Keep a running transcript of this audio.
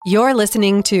You're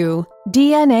listening to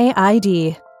DNA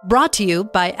ID, brought to you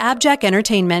by Abject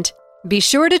Entertainment. Be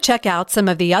sure to check out some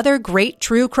of the other great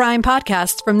true crime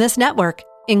podcasts from this network,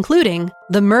 including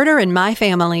The Murder in My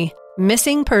Family,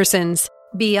 Missing Persons,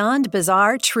 Beyond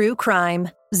Bizarre True Crime,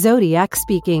 Zodiac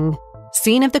Speaking,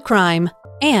 Scene of the Crime,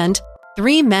 and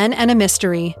 3 Men and a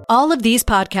Mystery. All of these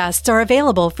podcasts are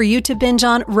available for you to binge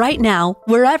on right now,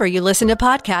 wherever you listen to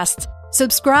podcasts.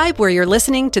 Subscribe where you're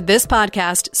listening to this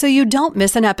podcast so you don't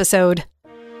miss an episode.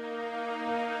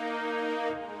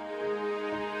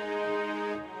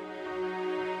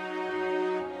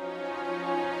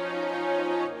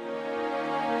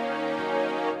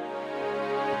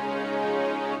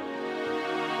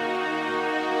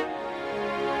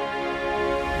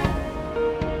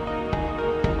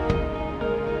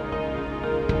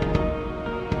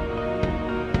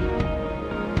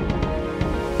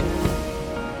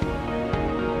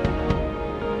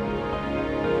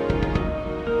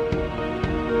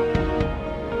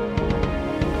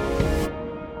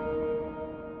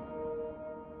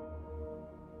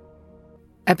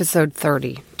 Episode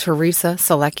 30, Teresa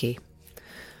Solecki.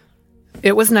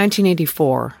 It was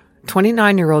 1984.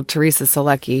 29-year-old Teresa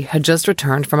Solecki had just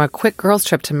returned from a quick girls'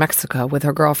 trip to Mexico with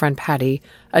her girlfriend Patty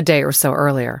a day or so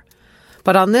earlier.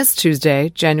 But on this Tuesday,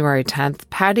 January 10th,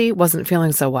 Patty wasn't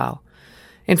feeling so well.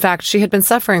 In fact, she had been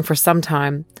suffering for some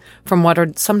time from what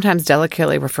are sometimes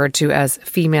delicately referred to as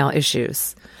female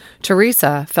issues.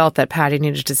 Teresa felt that Patty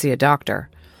needed to see a doctor.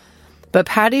 But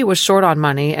Patty was short on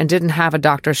money and didn't have a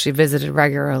doctor she visited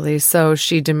regularly, so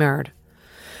she demurred.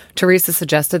 Teresa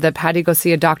suggested that Patty go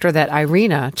see a doctor that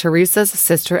Irina, Teresa's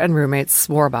sister and roommate,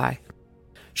 swore by.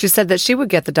 She said that she would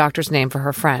get the doctor's name for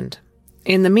her friend.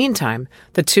 In the meantime,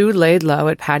 the two laid low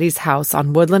at Patty's house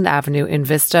on Woodland Avenue in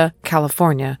Vista,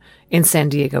 California, in San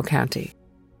Diego County.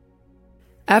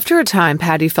 After a time,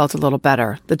 Patty felt a little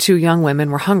better. The two young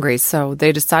women were hungry, so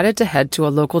they decided to head to a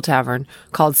local tavern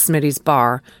called Smitty's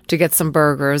Bar to get some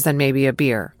burgers and maybe a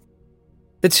beer.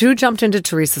 The two jumped into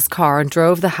Teresa's car and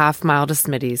drove the half-mile to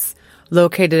Smitty's,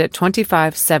 located at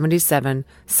 2577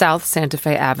 South Santa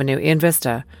Fe Avenue in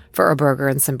Vista, for a burger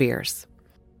and some beers.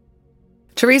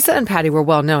 Teresa and Patty were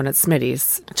well known at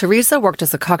Smitty's. Teresa worked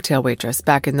as a cocktail waitress,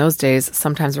 back in those days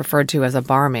sometimes referred to as a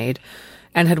barmaid,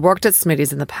 and had worked at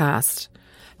Smitty's in the past.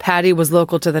 Patty was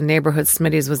local to the neighborhood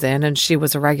Smitty's was in, and she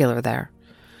was a regular there.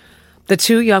 The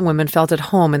two young women felt at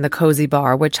home in the cozy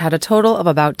bar, which had a total of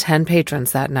about 10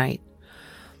 patrons that night.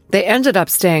 They ended up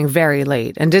staying very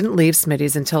late and didn't leave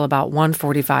Smitty's until about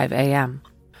 1:45 a.m.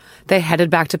 They headed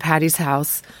back to Patty's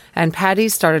house, and Patty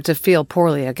started to feel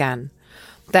poorly again.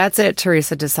 "That's it,"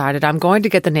 Teresa decided. "I'm going to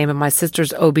get the name of my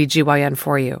sister's OB-GYN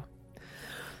for you."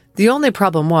 The only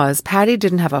problem was Patty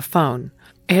didn't have a phone.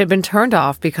 It had been turned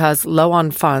off because, low on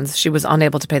funds, she was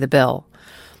unable to pay the bill.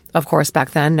 Of course,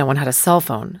 back then, no one had a cell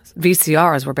phone.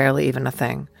 VCRs were barely even a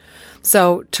thing.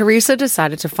 So, Teresa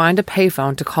decided to find a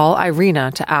payphone to call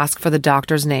Irina to ask for the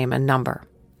doctor's name and number.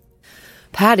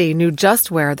 Patty knew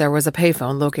just where there was a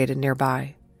payphone located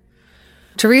nearby.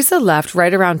 Teresa left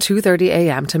right around 2:30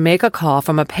 a.m. to make a call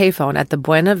from a payphone at the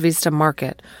Buena Vista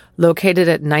Market, located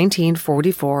at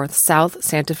 1944 South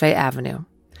Santa Fe Avenue.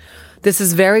 This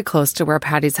is very close to where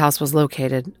Patty's house was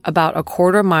located, about a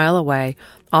quarter mile away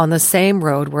on the same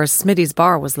road where Smitty's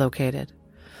Bar was located.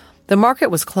 The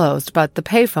market was closed, but the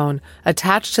payphone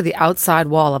attached to the outside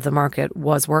wall of the market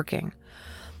was working.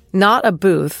 Not a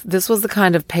booth, this was the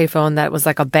kind of payphone that was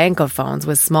like a bank of phones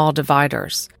with small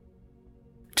dividers.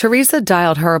 Teresa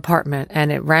dialed her apartment,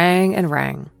 and it rang and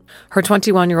rang. Her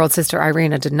 21-year-old sister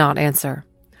Irina did not answer.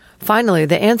 Finally,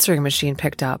 the answering machine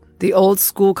picked up, the old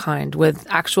school kind with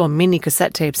actual mini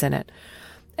cassette tapes in it.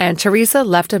 And Teresa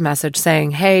left a message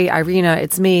saying, "Hey, Irina,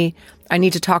 it's me. I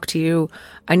need to talk to you.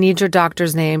 I need your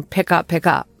doctor's name. Pick up, pick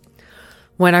up."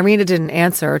 When Irina didn't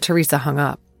answer, Teresa hung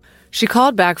up. She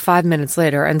called back 5 minutes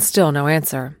later and still no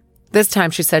answer. This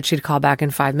time she said she'd call back in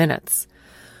 5 minutes.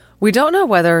 We don't know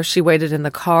whether she waited in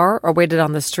the car or waited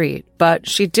on the street, but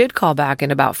she did call back in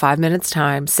about 5 minutes'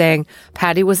 time, saying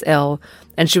Patty was ill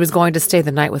and she was going to stay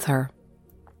the night with her.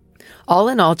 All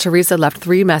in all, Teresa left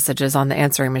 3 messages on the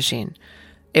answering machine.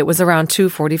 It was around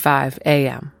 2:45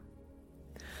 a.m.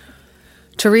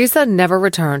 Teresa never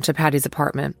returned to Patty's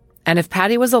apartment, and if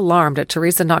Patty was alarmed at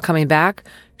Teresa not coming back,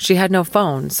 she had no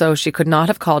phone, so she could not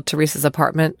have called Teresa's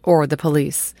apartment or the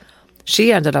police.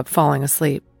 She ended up falling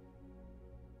asleep.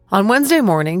 On Wednesday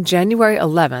morning, January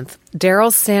 11th, Daryl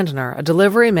Sandner, a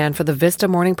delivery man for the Vista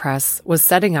Morning Press, was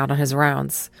setting out on his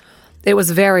rounds. It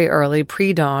was very early,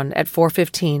 pre-dawn, at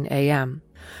 4:15 a.m.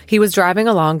 He was driving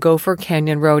along Gopher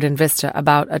Canyon Road in Vista,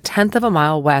 about a tenth of a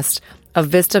mile west of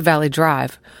Vista Valley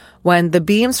Drive, when the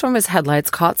beams from his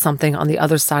headlights caught something on the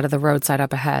other side of the roadside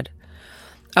up ahead.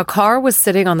 A car was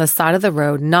sitting on the side of the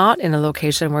road, not in a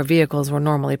location where vehicles were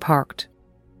normally parked.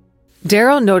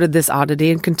 Darryl noted this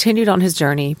oddity and continued on his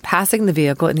journey, passing the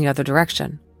vehicle in the other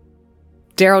direction.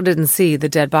 Darryl didn't see the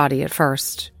dead body at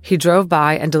first. He drove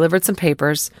by and delivered some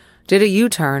papers, did a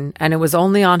U-turn, and it was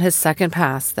only on his second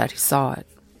pass that he saw it.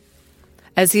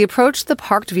 As he approached the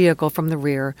parked vehicle from the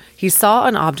rear, he saw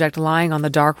an object lying on the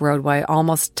dark roadway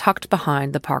almost tucked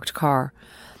behind the parked car.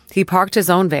 He parked his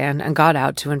own van and got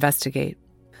out to investigate.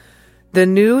 The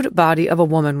nude body of a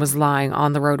woman was lying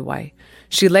on the roadway.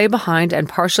 She lay behind and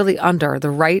partially under the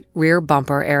right rear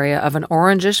bumper area of an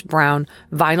orangish-brown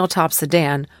vinyl-top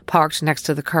sedan parked next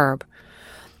to the curb.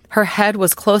 Her head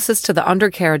was closest to the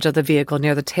undercarriage of the vehicle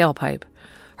near the tailpipe.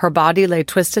 Her body lay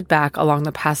twisted back along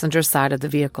the passenger side of the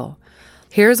vehicle.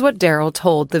 Here's what Darryl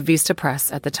told the Vista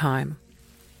Press at the time.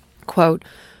 Quote,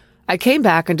 "I came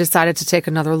back and decided to take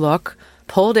another look,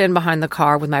 pulled in behind the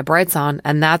car with my brights on,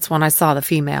 and that's when I saw the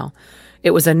female.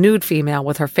 It was a nude female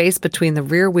with her face between the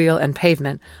rear wheel and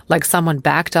pavement, like someone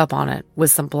backed up on it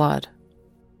with some blood."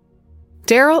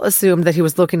 Darryl assumed that he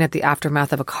was looking at the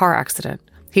aftermath of a car accident.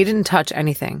 He didn't touch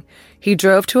anything. He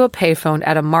drove to a payphone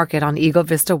at a market on Eagle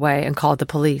Vista Way and called the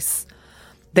police.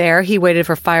 There, he waited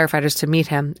for firefighters to meet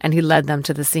him, and he led them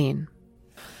to the scene.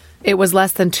 It was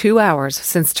less than 2 hours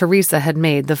since Teresa had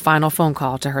made the final phone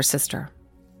call to her sister.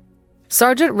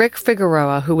 Sergeant Rick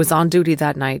Figueroa, who was on duty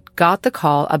that night, got the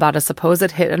call about a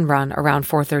supposed hit-and-run around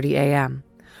 4:30 a.m.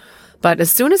 But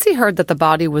as soon as he heard that the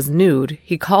body was nude,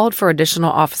 he called for additional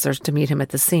officers to meet him at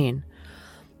the scene.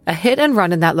 A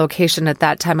hit-and-run in that location at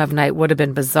that time of night would have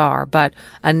been bizarre, but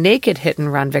a naked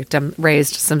hit-and-run victim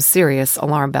raised some serious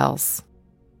alarm bells.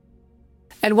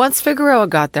 And once Figueroa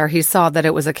got there, he saw that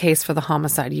it was a case for the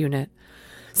homicide unit.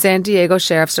 San Diego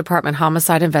Sheriff's Department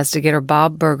homicide investigator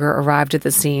Bob Berger arrived at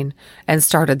the scene and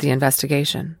started the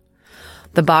investigation.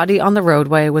 The body on the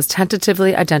roadway was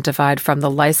tentatively identified from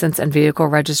the license and vehicle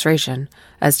registration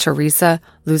as Teresa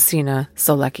Lucina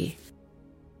Solecki.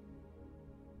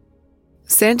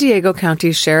 San Diego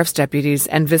County Sheriff's deputies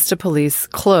and Vista Police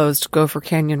closed Gopher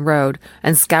Canyon Road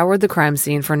and scoured the crime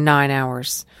scene for 9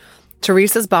 hours.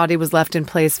 Teresa's body was left in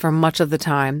place for much of the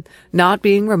time, not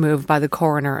being removed by the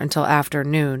coroner until after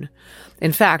noon.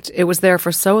 In fact, it was there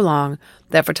for so long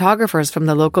that photographers from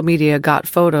the local media got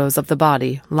photos of the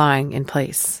body lying in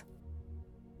place.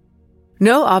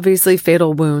 No obviously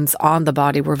fatal wounds on the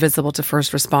body were visible to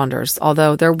first responders,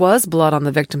 although there was blood on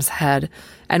the victim's head,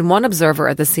 and one observer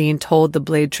at the scene told the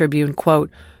Blade Tribune, quote,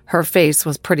 "Her face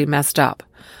was pretty messed up."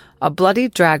 A bloody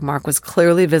drag mark was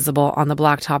clearly visible on the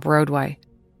blacktop roadway.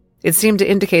 It seemed to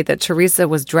indicate that Teresa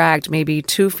was dragged maybe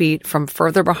 2 feet from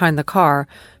further behind the car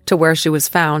to where she was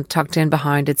found tucked in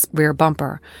behind its rear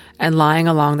bumper and lying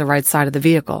along the right side of the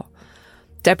vehicle.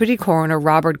 Deputy Coroner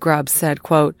Robert Grubb said,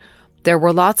 quote, "There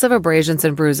were lots of abrasions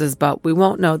and bruises, but we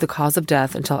won't know the cause of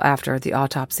death until after the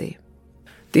autopsy."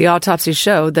 The autopsy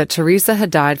showed that Teresa had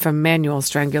died from manual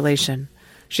strangulation.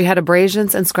 She had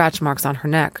abrasions and scratch marks on her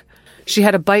neck. She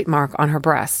had a bite mark on her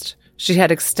breast. She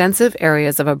had extensive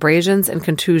areas of abrasions and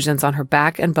contusions on her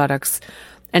back and buttocks,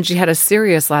 and she had a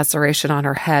serious laceration on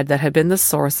her head that had been the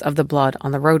source of the blood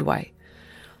on the roadway.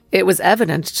 It was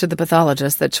evident to the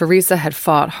pathologist that Teresa had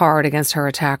fought hard against her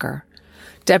attacker.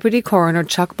 Deputy Coroner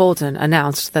Chuck Bolton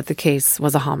announced that the case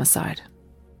was a homicide.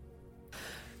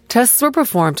 Tests were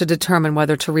performed to determine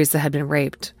whether Teresa had been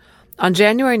raped. On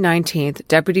January 19th,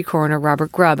 Deputy Coroner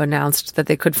Robert Grubb announced that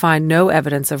they could find no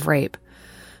evidence of rape.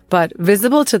 But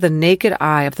visible to the naked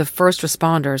eye of the first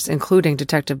responders, including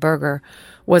Detective Berger,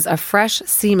 was a fresh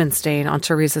semen stain on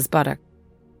Teresa's buttock.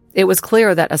 It was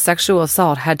clear that a sexual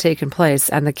assault had taken place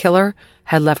and the killer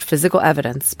had left physical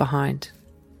evidence behind.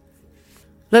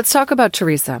 Let's talk about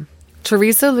Teresa.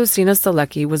 Teresa Lucina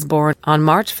Solecki was born on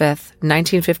March 5,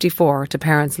 1954, to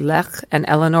parents Lech and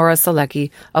Eleonora Solecki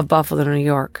of Buffalo, New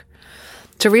York.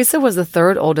 Teresa was the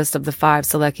third oldest of the 5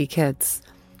 Solecki kids.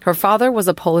 Her father was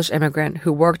a Polish immigrant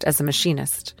who worked as a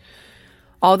machinist.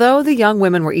 Although the young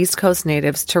women were East Coast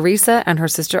natives, Teresa and her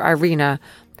sister Irina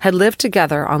had lived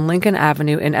together on Lincoln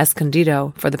Avenue in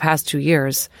Escondido for the past 2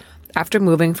 years, after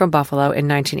moving from Buffalo in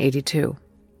 1982.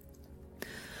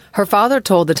 Her father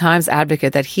told the Times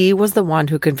Advocate that he was the one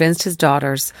who convinced his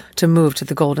daughters to move to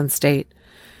the Golden State.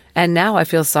 "And now I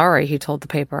feel sorry," he told the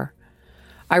paper.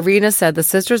 Irina said the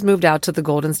sisters moved out to the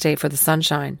Golden State for the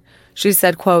sunshine. She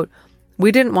said, quote,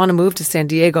 "We didn't want to move to San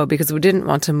Diego because we didn't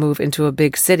want to move into a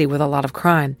big city with a lot of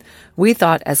crime. We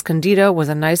thought Escondido was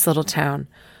a nice little town.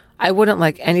 I wouldn't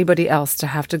like anybody else to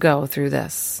have to go through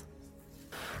this."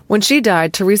 When she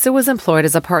died, Teresa was employed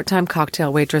as a part-time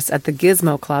cocktail waitress at the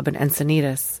Gizmo Club in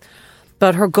Encinitas.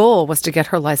 But her goal was to get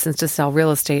her license to sell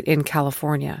real estate in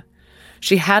California.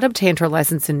 She had obtained her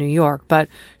license in New York, but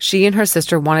she and her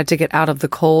sister wanted to get out of the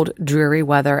cold, dreary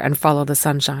weather and follow the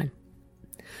sunshine.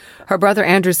 Her brother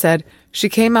Andrew said she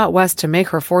came out west to make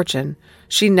her fortune.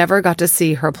 She never got to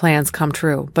see her plans come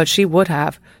true, but she would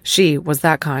have. She was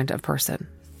that kind of person.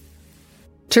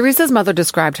 Teresa's mother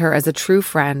described her as a true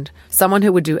friend, someone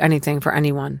who would do anything for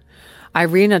anyone.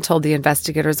 Irina told the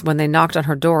investigators when they knocked on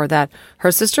her door that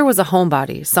her sister was a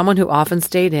homebody, someone who often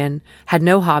stayed in, had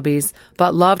no hobbies,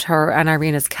 but loved her and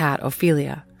Irina's cat,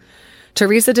 Ophelia.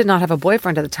 Teresa did not have a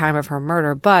boyfriend at the time of her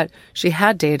murder, but she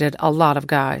had dated a lot of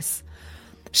guys.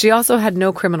 She also had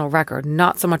no criminal record,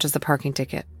 not so much as a parking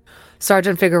ticket.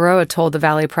 Sergeant Figueroa told the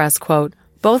Valley Press, quote,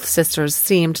 "Both sisters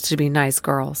seemed to be nice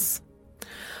girls."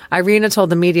 Irina told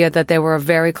the media that they were a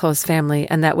very close family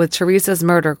and that with Teresa's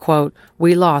murder, quote,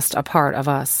 "We lost a part of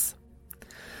us."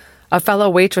 A fellow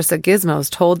waitress at Gizmo's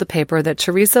told the paper that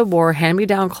Teresa wore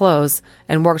hand-me-down clothes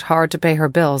and worked hard to pay her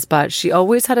bills, but she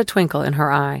always had a twinkle in her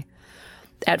eye.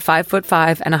 At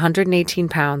 5'5" and 118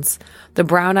 pounds, the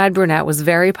brown-eyed brunette was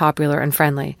very popular and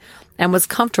friendly and was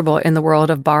comfortable in the world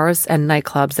of bars and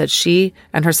nightclubs that she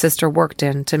and her sister worked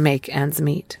in to make ends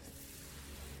meet.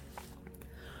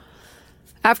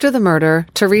 After the murder,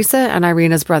 Teresa and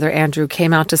Irina's brother Andrew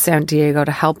came out to San Diego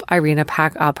to help Irina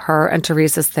pack up her and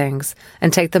Teresa's things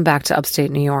and take them back to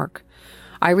upstate New York.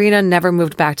 Irina never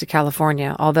moved back to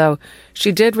California, although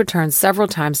she did return several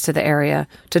times to the area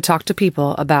to talk to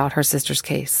people about her sister's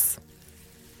case.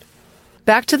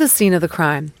 Back to the scene of the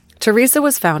crime. Teresa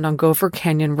was found on Gopher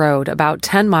Canyon Road, about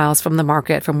 10 miles from the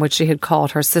market from which she had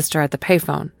called her sister at the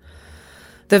payphone.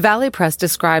 The Valley Press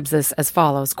describes this as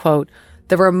follows, quote,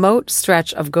 "The remote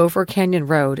stretch of Gopher Canyon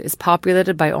Road is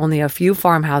populated by only a few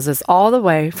farmhouses all the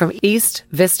way from East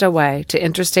Vista Way to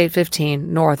Interstate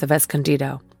 15 north of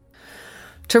Escondido."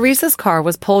 Teresa's car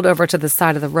was pulled over to the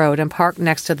side of the road and parked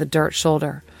next to the dirt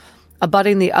shoulder.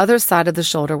 Abutting the other side of the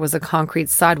shoulder was a concrete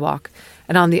sidewalk,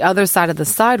 and on the other side of the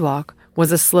sidewalk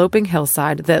was a sloping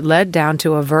hillside that led down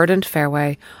to a verdant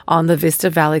fairway on the Vista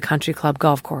Valley Country Club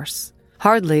golf course.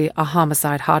 Hardly a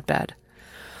homicide hotbed.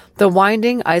 The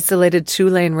winding, isolated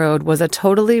two-lane road was a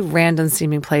totally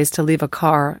random-seeming place to leave a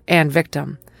car and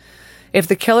victim. If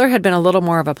the killer had been a little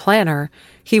more of a planner,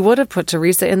 he would have put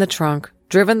Teresa in the trunk,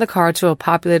 driven the car to a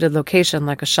populated location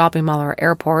like a shopping mall or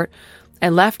airport,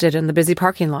 and left it in the busy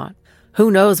parking lot.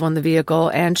 Who knows when the vehicle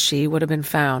and she would have been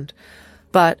found.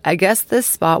 But I guess this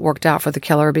spot worked out for the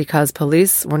killer because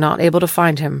police were not able to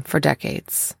find him for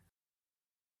decades.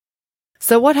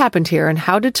 So what happened here, and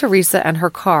how did Teresa and her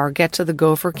car get to the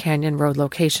Gopher Canyon Road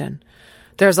location?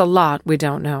 There's a lot we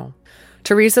don't know.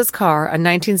 Teresa's car, a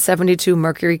 1972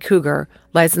 Mercury Cougar,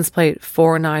 license plate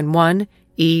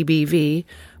 491EBV,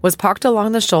 was parked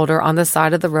along the shoulder on the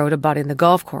side of the road abutting the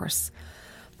golf course.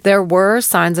 There were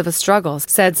signs of a struggle,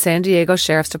 said San Diego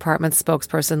Sheriff's Department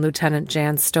spokesperson Lieutenant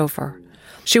Jan Stouffer.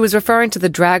 She was referring to the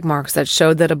drag marks that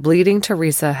showed that a bleeding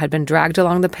Teresa had been dragged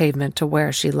along the pavement to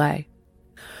where she lay.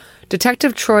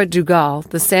 Detective Troy Dugal,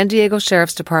 the San Diego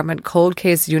Sheriff's Department cold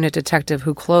case unit detective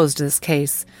who closed this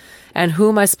case, and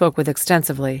whom I spoke with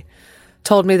extensively,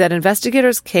 told me that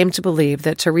investigators came to believe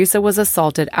that Teresa was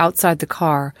assaulted outside the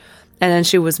car and then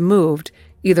she was moved,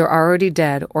 either already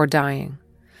dead or dying.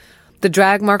 The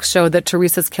drag marks showed that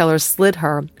Teresa's killer slid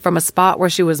her from a spot where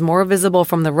she was more visible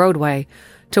from the roadway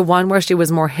to one where she was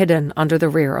more hidden under the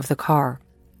rear of the car.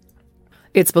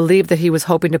 It's believed that he was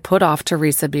hoping to put off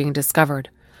Teresa being discovered.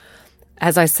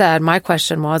 As I said, my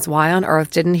question was, why on earth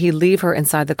didn't he leave her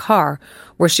inside the car,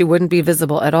 where she wouldn't be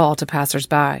visible at all to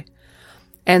passers-by?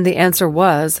 And the answer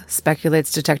was,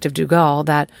 speculates Detective Dugal,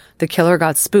 that the killer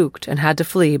got spooked and had to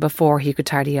flee before he could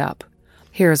tidy up.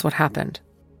 Here's what happened.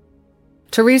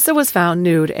 Teresa was found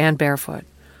nude and barefoot.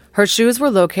 Her shoes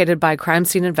were located by crime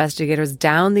scene investigators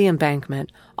down the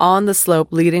embankment, on the slope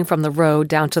leading from the road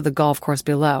down to the golf course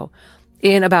below,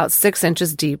 in about 6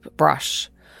 inches deep brush.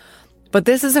 But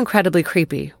this is incredibly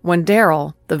creepy. When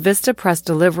Daryl, the Vista Press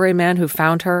delivery man who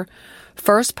found her,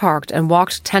 first parked and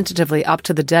walked tentatively up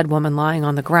to the dead woman lying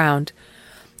on the ground,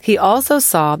 he also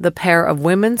saw the pair of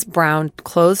women's brown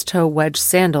closed-toe wedge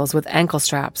sandals with ankle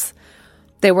straps.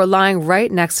 They were lying right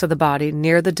next to the body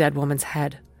near the dead woman's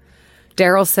head.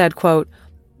 Daryl said, quote,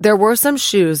 "There were some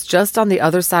shoes just on the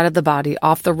other side of the body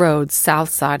off the road's south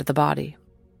side of the body."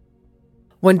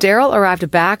 When Daryl arrived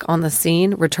back on the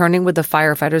scene, returning with the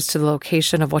firefighters to the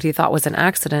location of what he thought was an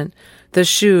accident, the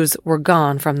shoes were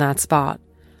gone from that spot.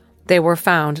 They were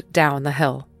found down the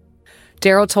hill.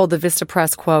 Daryl told the Vista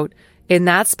Press, quote, In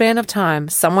that span of time,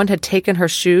 someone had taken her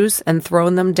shoes and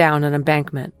thrown them down an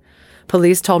embankment.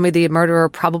 Police told me the murderer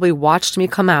probably watched me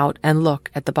come out and look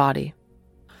at the body.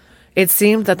 It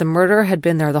seemed that the murderer had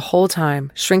been there the whole time,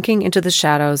 shrinking into the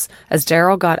shadows as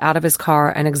Daryl got out of his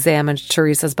car and examined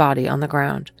Teresa's body on the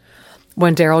ground.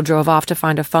 When Daryl drove off to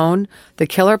find a phone, the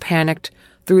killer panicked,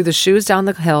 threw the shoes down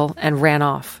the hill, and ran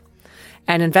off.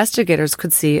 And investigators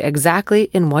could see exactly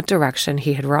in what direction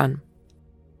he had run.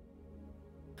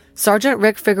 Sergeant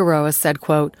Rick Figueroa said,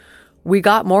 quote, "We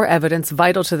got more evidence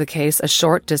vital to the case a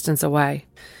short distance away."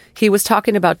 He was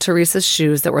talking about Teresa's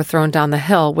shoes that were thrown down the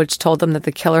hill, which told them that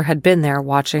the killer had been there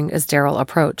watching as Daryl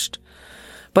approached.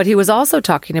 But he was also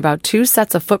talking about 2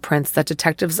 sets of footprints that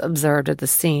detectives observed at the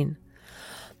scene.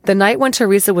 The night when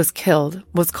Teresa was killed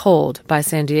was cold, by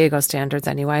San Diego standards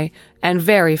anyway, and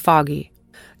very foggy.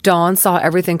 Dawn saw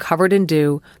everything covered in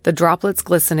dew, the droplets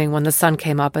glistening when the sun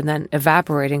came up and then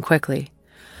evaporating quickly.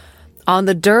 On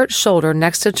the dirt shoulder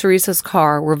next to Teresa's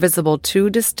car were visible 2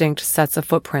 distinct sets of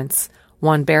footprints,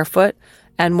 one barefoot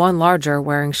and one larger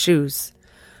wearing shoes.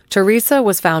 Teresa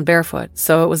was found barefoot,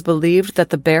 so it was believed that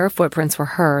the bare footprints were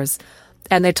hers,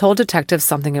 and they told detectives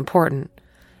something important.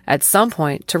 At some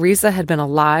point, Teresa had been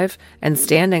alive and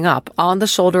standing up on the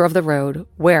shoulder of the road,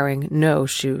 wearing no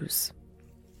shoes.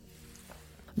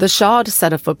 The shawed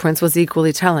set of footprints was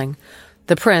equally telling.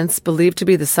 The prints, believed to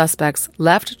be the suspect's,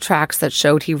 left tracks that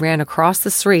showed he ran across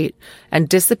the street and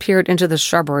disappeared into the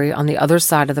shrubbery on the other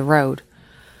side of the road.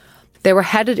 They were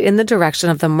headed in the direction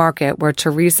of the market where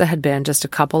Teresa had been just a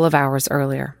couple of hours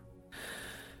earlier.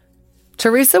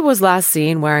 Teresa was last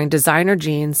seen wearing designer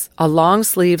jeans, a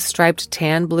long-sleeved striped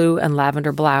tan blue and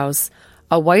lavender blouse,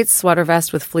 a white sweater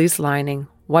vest with fleece lining,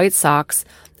 white socks,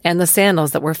 and the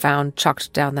sandals that were found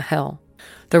chucked down the hill.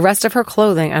 The rest of her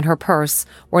clothing and her purse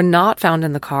were not found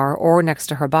in the car or next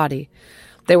to her body.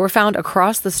 They were found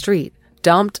across the street,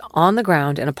 dumped on the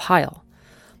ground in a pile.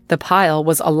 The pile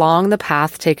was along the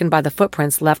path taken by the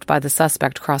footprints left by the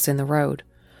suspect crossing the road.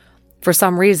 For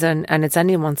some reason, and it's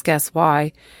anyone's guess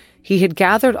why, he had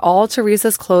gathered all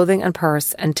Teresa's clothing and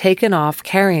purse and taken off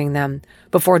carrying them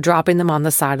before dropping them on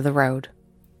the side of the road.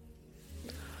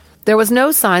 There was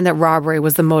no sign that robbery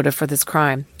was the motive for this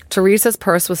crime. Teresa's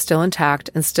purse was still intact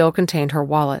and still contained her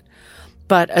wallet,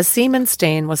 but a semen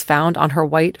stain was found on her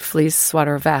white fleece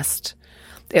sweater vest.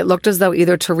 It looked as though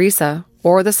either Teresa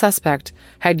or the suspect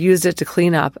had used it to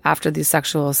clean up after the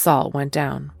sexual assault went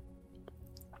down.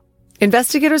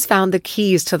 Investigators found the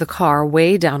keys to the car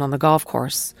way down on the golf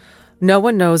course. No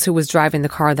one knows who was driving the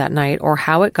car that night or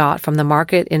how it got from the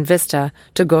market in Vista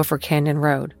to Gopher Canyon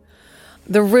Road.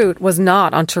 The route was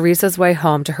not on Teresa's way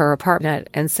home to her apartment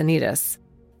at Encinitas,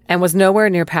 and was nowhere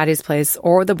near Patty's Place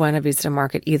or the Buena Vista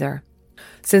Market either.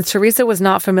 Since Teresa was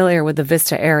not familiar with the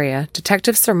Vista area,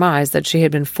 detectives surmised that she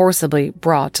had been forcibly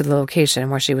brought to the location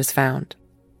where she was found.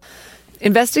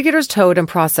 Investigators towed and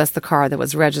processed the car that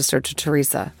was registered to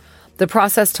Teresa. The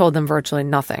process told them virtually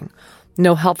nothing.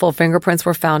 No helpful fingerprints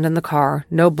were found in the car,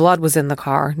 no blood was in the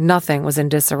car, nothing was in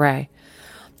disarray.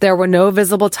 There were no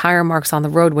visible tire marks on the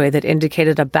roadway that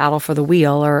indicated a battle for the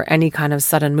wheel or any kind of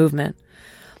sudden movement.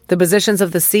 The positions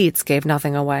of the seats gave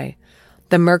nothing away.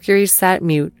 The Mercury sat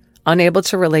mute, unable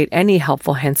to relate any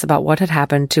helpful hints about what had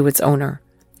happened to its owner.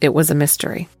 It was a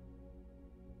mystery.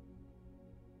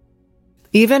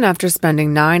 Even after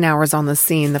spending 9 hours on the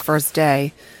scene the first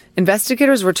day,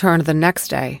 investigators returned the next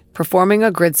day, performing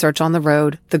a grid search on the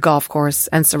road, the golf course,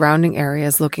 and surrounding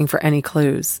areas looking for any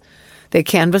clues. They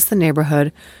canvassed the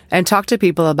neighborhood and talked to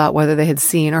people about whether they had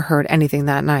seen or heard anything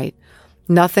that night.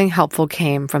 Nothing helpful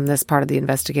came from this part of the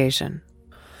investigation.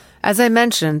 As I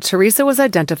mentioned, Teresa was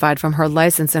identified from her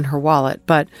license in her wallet,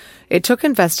 but it took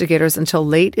investigators until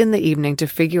late in the evening to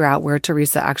figure out where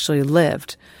Teresa actually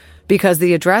lived, because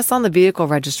the address on the vehicle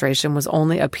registration was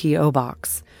only a P.O.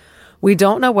 box. We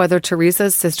don't know whether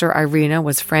Teresa's sister Irina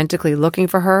was frantically looking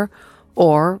for her,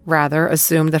 or rather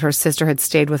assumed that her sister had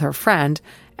stayed with her friend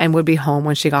and would be home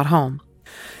when she got home.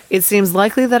 It seems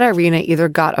likely that Irina either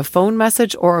got a phone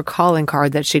message or a calling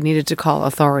card that she needed to call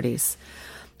authorities.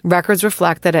 Records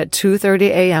reflect that at 2:30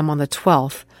 a.m. on the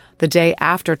 12th, the day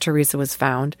after Teresa was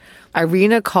found,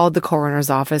 Irina called the coroner's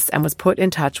office and was put in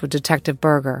touch with Detective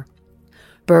Berger.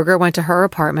 Berger went to her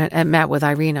apartment and met with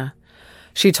Irina.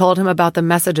 She told him about the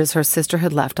messages her sister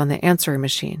had left on the answering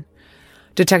machine.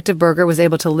 Detective Berger was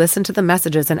able to listen to the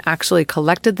messages and actually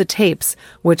collected the tapes,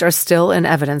 which are still in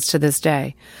evidence to this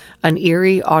day, an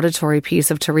eerie auditory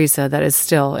piece of Teresa that is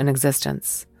still in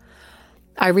existence.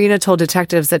 Irina told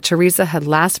detectives that Teresa had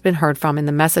last been heard from in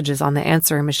the messages on the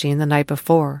answering machine the night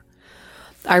before.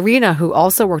 Irina, who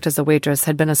also worked as a waitress,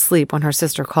 had been asleep when her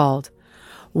sister called.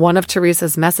 One of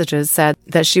Teresa's messages said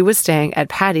that she was staying at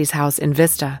Patty's house in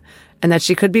Vista and that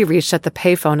she could be reached at the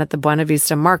payphone at the Buena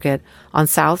Vista Market on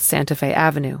South Santa Fe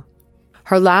Avenue.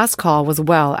 Her last call was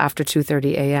well after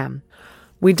 2:30 a.m.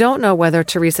 We don't know whether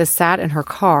Teresa sat in her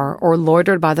car or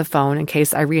loitered by the phone in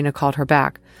case Irina called her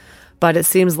back, but it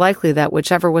seems likely that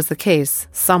whichever was the case,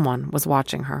 someone was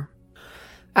watching her.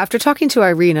 After talking to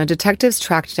Irina, detectives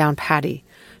tracked down Patty.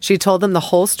 She told them the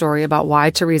whole story about why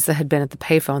Teresa had been at the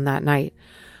payphone that night.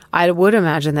 I would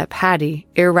imagine that Patty,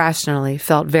 irrationally,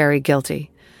 felt very guilty.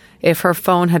 If her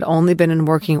phone had only been in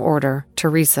working order,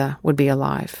 Teresa would be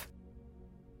alive.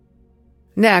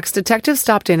 Next, detectives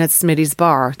stopped in at Smitty's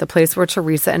bar, the place where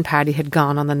Teresa and Patty had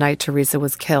gone on the night Teresa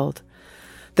was killed.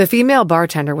 The female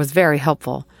bartender was very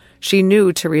helpful. She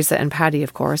knew Teresa and Patty,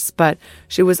 of course, but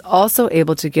she was also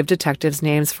able to give detectives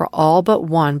names for all but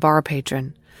one bar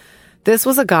patron. This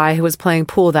was a guy who was playing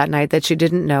pool that night that she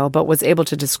didn't know but was able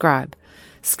to describe.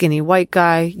 Skinny white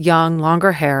guy, young,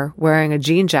 longer hair, wearing a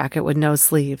jean jacket with no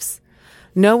sleeves.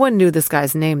 No one knew this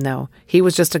guy's name, though. He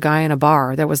was just a guy in a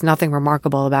bar. There was nothing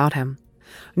remarkable about him.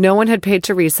 No one had paid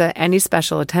Teresa any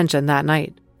special attention that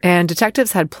night, and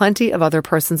detectives had plenty of other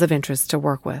persons of interest to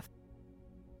work with.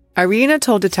 Irina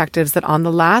told detectives that on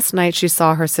the last night she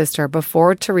saw her sister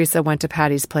before Teresa went to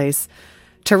Patty's place,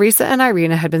 Teresa and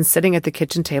Irina had been sitting at the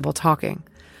kitchen table talking.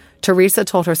 Teresa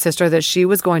told her sister that she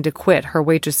was going to quit her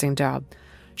waitressing job.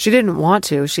 She didn't want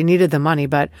to, she needed the money,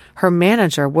 but her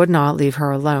manager would not leave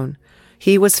her alone.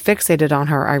 He was fixated on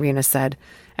her, Irina said,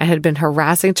 and had been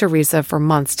harassing Teresa for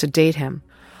months to date him.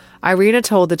 Irina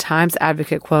told the Times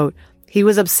Advocate, quote, "He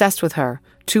was obsessed with her.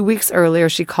 2 weeks earlier,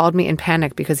 she called me in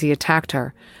panic because he attacked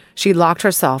her. She locked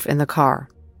herself in the car."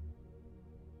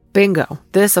 Bingo.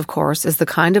 This, of course, is the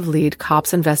kind of lead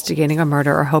cops investigating a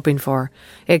murder are hoping for.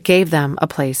 It gave them a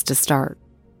place to start.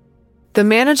 The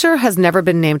manager has never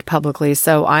been named publicly,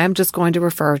 so I am just going to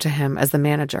refer to him as the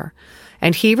manager.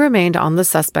 And he remained on the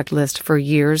suspect list for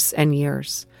years and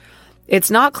years.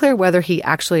 It's not clear whether he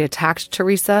actually attacked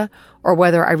Teresa or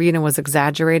whether Irina was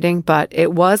exaggerating, but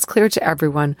it was clear to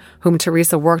everyone whom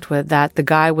Teresa worked with that the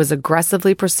guy was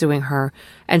aggressively pursuing her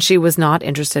and she was not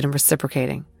interested in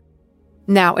reciprocating.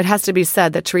 Now, it has to be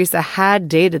said that Teresa had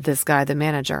dated this guy, the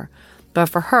manager, but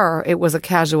for her, it was a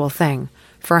casual thing.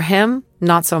 For him,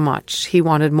 not so much. He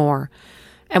wanted more.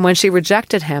 And when she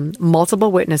rejected him,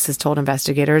 multiple witnesses told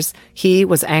investigators he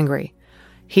was angry.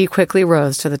 He quickly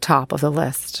rose to the top of the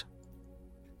list.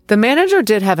 The manager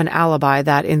did have an alibi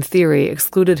that, in theory,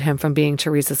 excluded him from being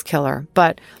Teresa's killer,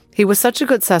 but he was such a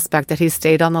good suspect that he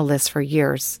stayed on the list for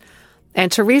years. And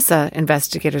Teresa,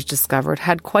 investigators discovered,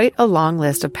 had quite a long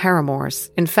list of paramours.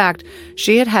 In fact,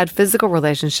 she had had physical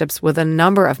relationships with a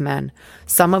number of men,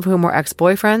 some of whom were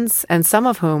ex-boyfriends and some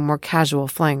of whom were casual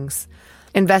flings.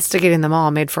 Investigating them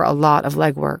all made for a lot of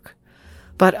legwork.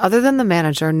 But other than the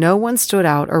manager, no one stood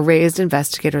out or raised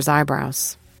investigators'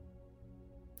 eyebrows.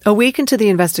 A week into the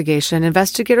investigation,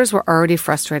 investigators were already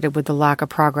frustrated with the lack of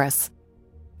progress.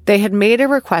 They had made a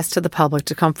request to the public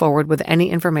to come forward with any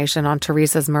information on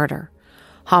Teresa's murder.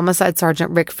 Homicide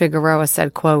Sergeant Rick Figueroa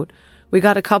said, quote, "We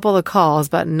got a couple of calls,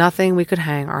 but nothing we could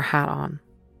hang our hat on."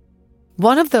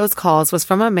 One of those calls was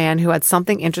from a man who had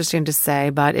something interesting to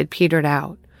say, but it petered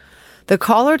out. The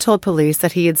caller told police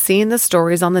that he had seen the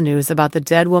stories on the news about the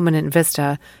dead woman in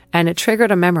Vista, and it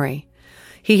triggered a memory.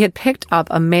 He had picked up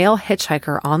a male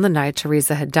hitchhiker on the night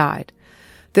Teresa had died.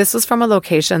 This was from a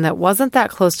location that wasn't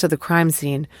that close to the crime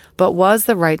scene, but was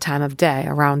the right time of day,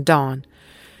 around dawn.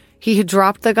 He had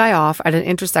dropped the guy off at an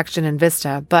intersection in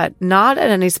Vista, but not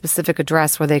at any specific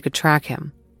address where they could track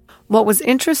him. What was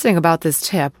interesting about this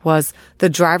tip was the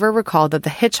driver recalled that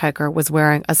the hitchhiker was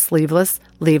wearing a sleeveless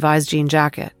Levi's jean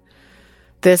jacket.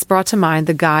 This brought to mind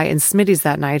the guy in Smitty's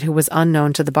that night who was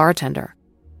unknown to the bartender.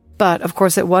 But, of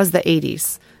course, it was the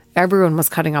 80s. Everyone was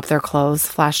cutting up their clothes,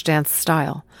 flash dance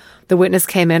style. The witness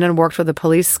came in and worked with a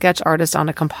police sketch artist on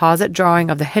a composite drawing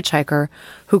of the hitchhiker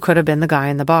who could have been the guy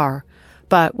in the bar.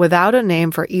 But without a name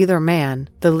for either man,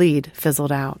 the lead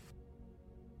fizzled out.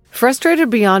 Frustrated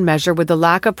beyond measure with the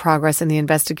lack of progress in the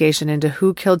investigation into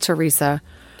who killed Teresa,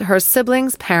 her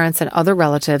siblings, parents, and other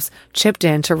relatives chipped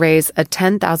in to raise a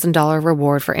 $10,000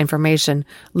 reward for information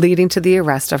leading to the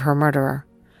arrest of her murderer.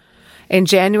 In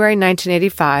January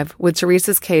 1985, with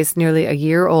Teresa's case nearly a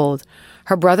year old,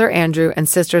 her brother Andrew and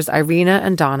sisters Irina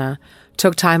and Donna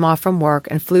took time off from work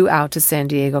and flew out to San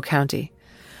Diego County.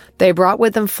 They brought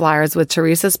with them flyers with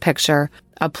Teresa's picture,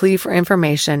 a plea for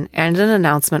information, and an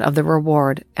announcement of the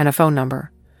reward and a phone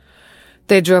number.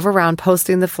 They drove around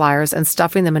posting the flyers and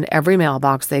stuffing them in every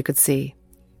mailbox they could see.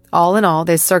 All in all,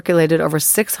 they circulated over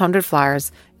 600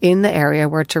 flyers in the area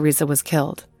where Teresa was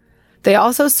killed. They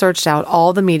also searched out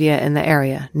all the media in the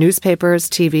area, newspapers,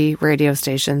 TV, radio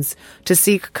stations, to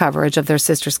seek coverage of their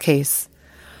sister's case.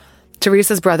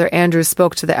 Teresa's brother Andrew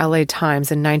spoke to the LA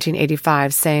Times in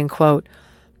 1985 saying, quote,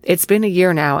 "It's been a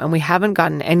year now and we haven't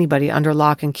gotten anybody under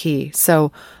lock and key,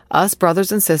 so us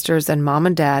brothers and sisters and mom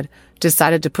and dad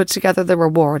decided to put together the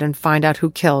reward and find out who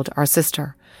killed our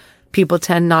sister. People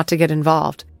tend not to get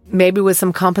involved. Maybe with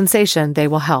some compensation they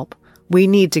will help. We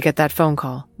need to get that phone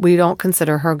call. We don't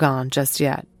consider her gone just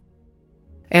yet."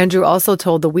 Andrew also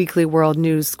told the Weekly World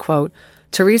News, quote,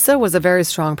 "Teresa was a very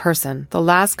strong person, the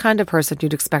last kind of person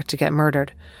you'd expect to get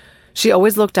murdered. She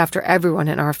always looked after everyone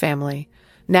in our family.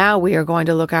 Now we are going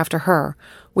to look after her.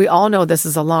 We all know this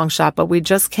is a long shot, but we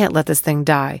just can't let this thing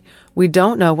die. We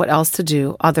don't know what else to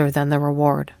do other than the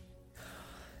reward."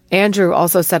 Andrew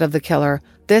also said of the killer,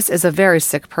 "This is a very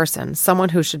sick person, someone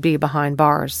who should be behind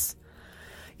bars."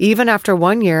 Even after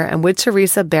 1 year and with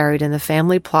Teresa buried in the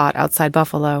family plot outside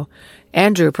Buffalo,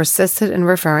 Andrew persisted in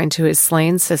referring to his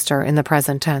slain sister in the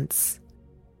present tense.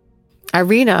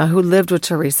 Irina, who lived with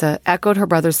Teresa, echoed her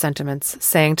brother's sentiments,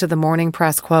 saying to the morning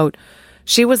press, quote,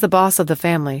 "She was the boss of the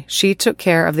family. She took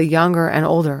care of the younger and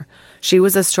older. She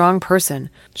was a strong person.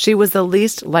 She was the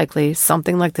least likely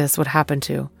something like this would happen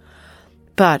to.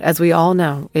 But, as we all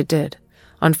know, it did.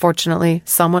 Unfortunately,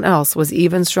 someone else was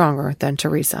even stronger than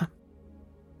Teresa."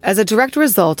 As a direct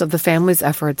result of the family's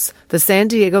efforts, the San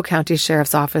Diego County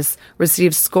Sheriff's Office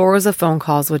received scores of phone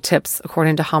calls with tips,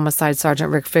 according to Homicide Sergeant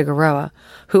Rick Figueroa,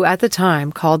 who at the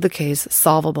time called the case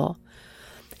solvable.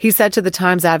 He said to the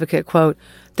Times-Advocate, quote,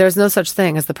 "There's no such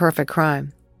thing as the perfect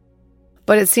crime.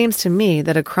 But it seems to me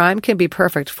that a crime can be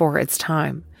perfect for its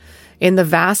time. In the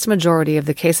vast majority of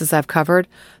the cases I've covered,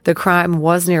 the crime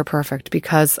was near perfect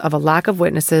because of a lack of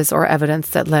witnesses or evidence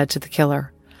that led to the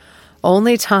killer.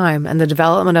 Only time and the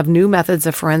development of new methods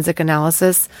of forensic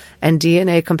analysis and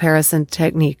DNA comparison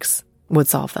techniques would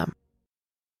solve them."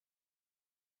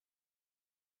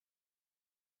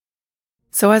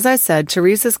 So as I said,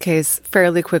 Teresa's case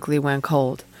fairly quickly went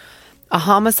cold. A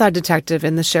homicide detective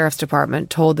in the sheriff's department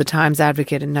told the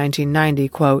Times-Advocate in 1990,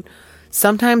 quote,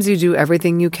 "Sometimes you do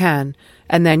everything you can,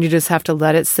 and then you just have to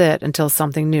let it sit until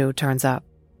something new turns up."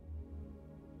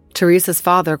 Teresa's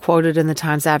father, quoted in the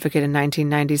Times-Advocate in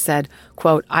 1990, said,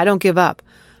 quote, "I don't give up.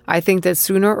 I think that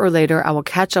sooner or later I will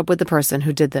catch up with the person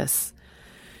who did this."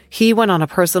 He went on a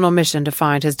personal mission to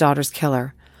find his daughter's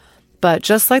killer. But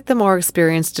just like the more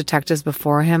experienced detectives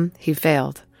before him, he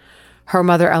failed. Her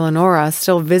mother, Eleonora,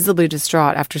 still visibly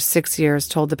distraught after 6 years,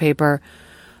 told the paper,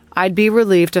 "I'd be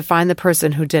relieved to find the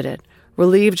person who did it.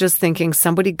 Relieved just thinking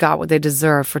somebody got what they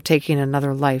deserved for taking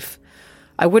another life.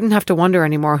 I wouldn't have to wonder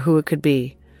anymore who it could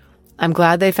be. I'm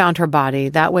glad they found her body.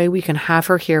 That way we can have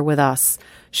her here with us.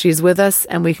 She's with us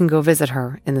and we can go visit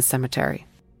her in the cemetery."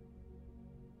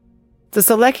 The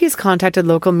Soleckis contacted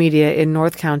local media in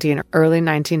North County in early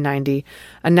 1990,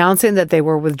 announcing that they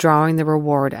were withdrawing the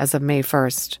reward as of May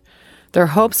 1st. Their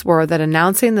hopes were that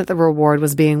announcing that the reward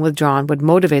was being withdrawn would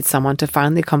motivate someone to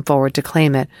finally come forward to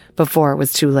claim it before it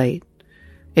was too late.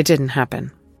 It didn't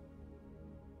happen.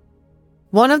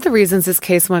 One of the reasons this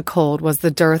case went cold was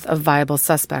the dearth of viable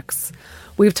suspects.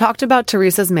 We've talked about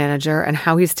Teresa's manager and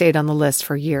how he stayed on the list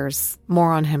for years.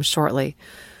 More on him shortly.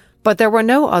 But there were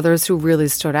no others who really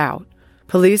stood out.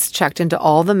 Police checked into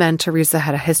all the men Teresa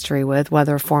had a history with,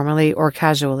 whether formally or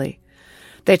casually.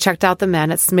 They checked out the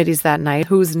men at Smitty's that night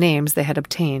whose names they had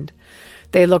obtained.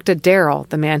 They looked at Daryl,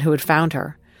 the man who had found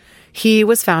her. He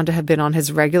was found to have been on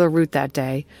his regular route that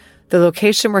day. The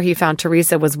location where he found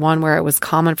Teresa was one where it was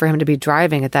common for him to be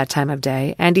driving at that time of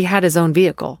day, and he had his own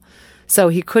vehicle, so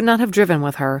he could not have driven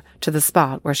with her to the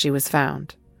spot where she was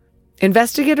found.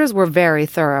 Investigators were very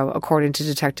thorough, according to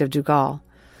Detective Dugal.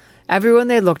 Everyone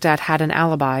they looked at had an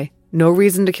alibi, no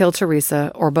reason to kill Teresa,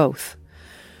 or both.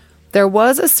 There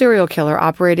was a serial killer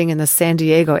operating in the San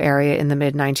Diego area in the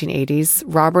mid-1980s,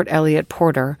 Robert Elliott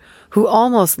Porter, who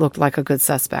almost looked like a good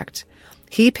suspect.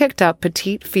 He picked up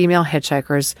petite female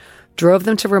hitchhikers, drove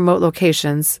them to remote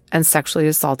locations, and sexually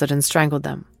assaulted and strangled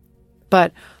them.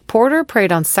 But Porter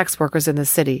preyed on sex workers in the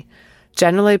city,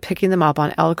 generally picking them up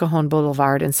on El Cajon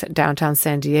Boulevard in downtown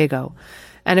San Diego,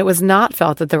 and it was not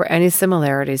felt that there were any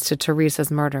similarities to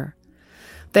Teresa's murder.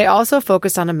 They also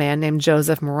focused on a man named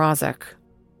Joseph Mrazek.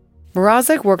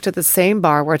 Mrazek worked at the same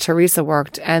bar where Teresa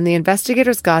worked, and the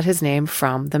investigators got his name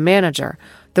from the manager,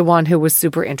 the one who was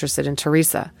super interested in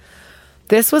Teresa.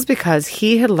 This was because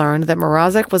he had learned that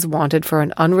Mrazek was wanted for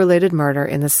an unrelated murder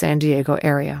in the San Diego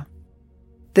area.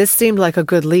 This seemed like a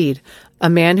good lead. A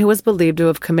man who was believed to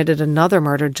have committed another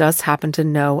murder just happened to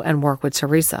know and work with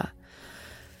Teresa.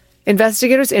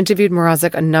 Investigators interviewed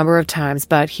Mrazek a number of times,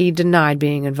 but he denied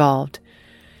being involved.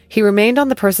 He remained on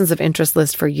the persons of interest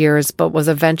list for years, but was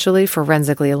eventually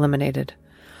forensically eliminated.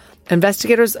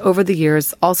 Investigators over the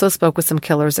years also spoke with some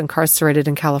killers incarcerated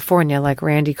in California like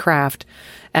Randy Kraft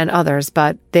and others,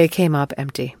 but they came up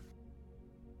empty.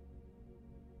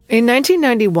 In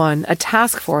 1991, a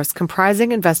task force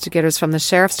comprising investigators from the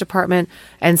Sheriff's Department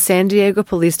and San Diego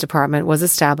Police Department was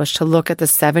established to look at the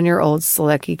 7-year-old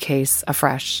Solecki case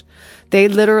afresh. They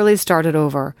literally started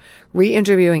over,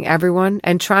 re-interviewing everyone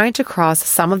and trying to cross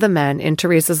some of the men in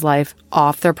Teresa's life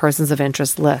off their persons of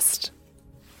interest list.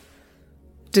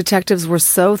 Detectives were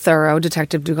so thorough,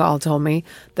 Detective Dugal told me,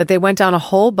 that they went down a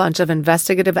whole bunch of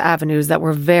investigative avenues that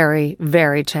were very,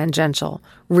 very tangential,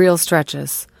 real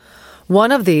stretches.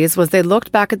 One of these was they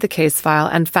looked back at the case file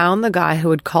and found the guy who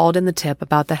had called in the tip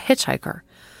about the hitchhiker.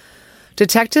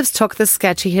 Detectives took the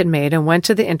sketch he had made and went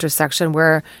to the intersection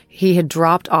where he had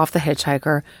dropped off the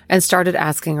hitchhiker and started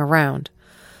asking around.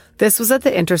 This was at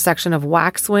the intersection of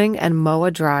Waxwing and Moa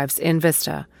Drives in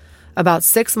Vista, about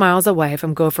 6 miles away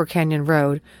from Gopher Canyon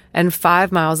Road and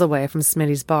 5 miles away from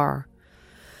Smitty's Bar.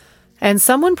 And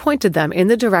someone pointed them in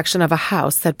the direction of a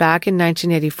house that back in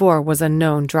 1984 was a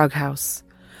known drug house.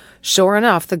 Sure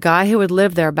enough, the guy who had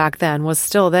lived there back then was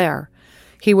still there.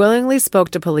 He willingly spoke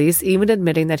to police, even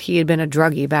admitting that he had been a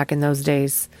druggie back in those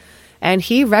days. And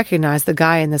he recognized the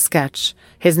guy in the sketch.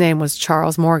 His name was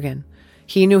Charles Morgan.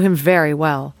 He knew him very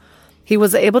well. He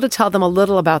was able to tell them a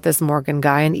little about this Morgan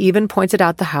guy and even pointed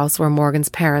out the house where Morgan's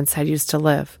parents had used to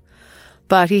live.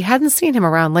 But he hadn't seen him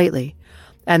around lately,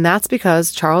 and that's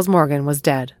because Charles Morgan was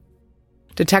dead.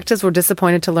 Detectives were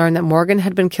disappointed to learn that Morgan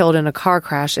had been killed in a car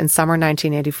crash in summer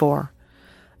 1984.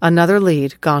 Another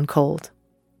lead gone cold.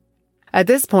 At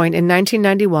this point in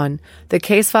 1991, the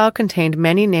case file contained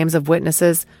many names of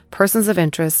witnesses, persons of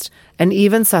interest, and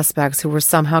even suspects who were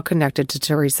somehow connected to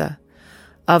Teresa.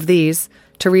 Of these,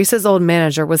 Teresa's old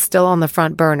manager was still on the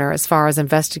front burner as far as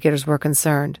investigators were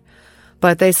concerned,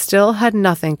 but they still had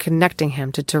nothing connecting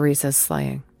him to Teresa's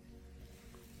slaying.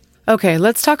 Okay,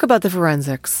 let's talk about the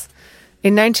forensics.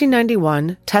 In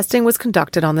 1991, testing was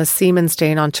conducted on the semen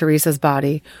stain on Teresa's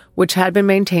body, which had been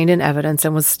maintained in evidence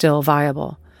and was still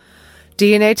viable.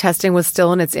 DNA testing was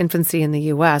still in its infancy in the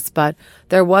U.S., but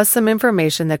there was some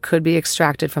information that could be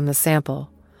extracted from the sample.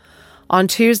 On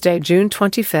Tuesday, June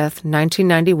 25,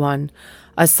 1991,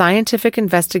 a Scientific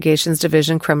Investigations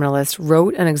Division criminalist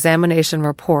wrote an examination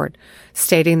report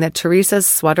stating that Teresa's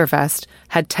sweater vest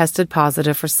had tested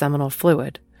positive for seminal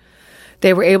fluid.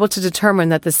 They were able to determine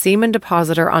that the semen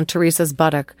depositor on Teresa's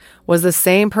buttock was the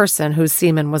same person whose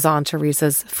semen was on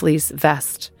Teresa's fleece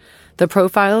vest. The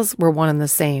profiles were one and the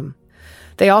same.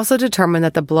 They also determined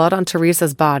that the blood on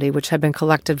Teresa's body, which had been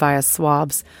collected via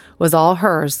swabs, was all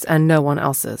hers and no one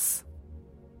else's.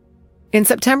 In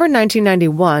September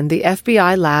 1991, the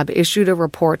FBI lab issued a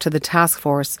report to the task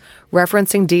force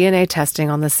referencing DNA testing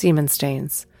on the semen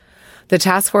stains. The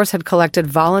task force had collected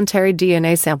voluntary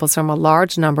DNA samples from a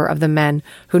large number of the men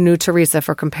who knew Teresa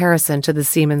for comparison to the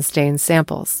semen stain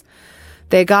samples.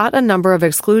 They got a number of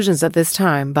exclusions at this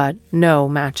time, but no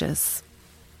matches.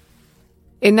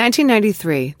 In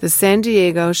 1993, the San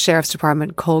Diego Sheriff's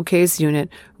Department Cold Case Unit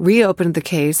reopened the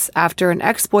case after an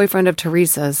ex-boyfriend of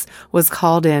Teresa's was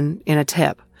called in a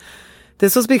tip.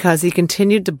 This was because he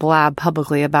continued to blab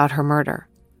publicly about her murder.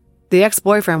 The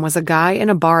ex-boyfriend was a guy in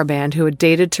a bar band who had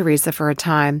dated Teresa for a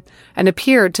time and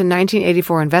appeared to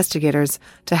 1984 investigators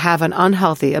to have an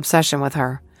unhealthy obsession with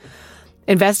her.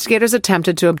 Investigators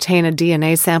attempted to obtain a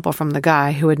DNA sample from the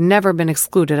guy who had never been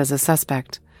excluded as a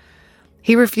suspect.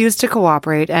 He refused to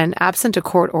cooperate and, absent a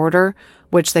court order,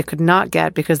 which they could not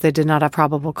get because they did not have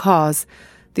probable cause,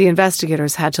 the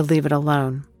investigators had to leave it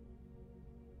alone.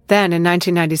 Then, in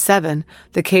 1997,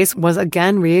 the case was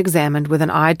again re-examined with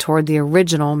an eye toward the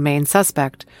original main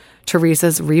suspect,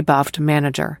 Teresa's rebuffed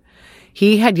manager.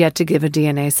 He had yet to give a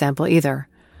DNA sample either.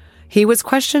 He was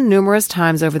questioned numerous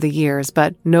times over the years,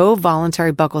 but no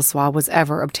voluntary buccal swab was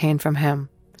ever obtained from him.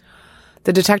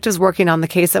 The detectives working on the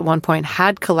case at one point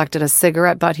had collected a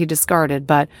cigarette butt he discarded,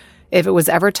 but if it was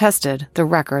ever tested, the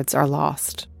records are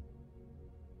lost.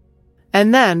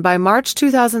 And then, by March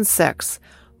 2006,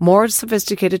 more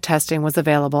sophisticated testing was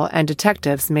available and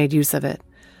detectives made use of it.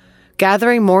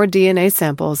 Gathering more DNA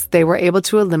samples, they were able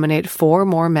to eliminate 4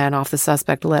 more men off the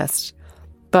suspect list.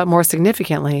 But more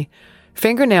significantly,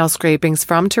 fingernail scrapings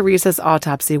from Teresa's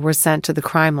autopsy were sent to the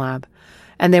crime lab,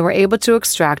 and they were able to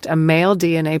extract a male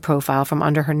DNA profile from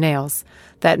under her nails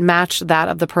that matched that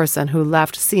of the person who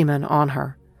left semen on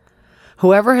her.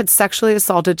 Whoever had sexually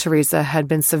assaulted Teresa had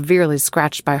been severely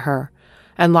scratched by her,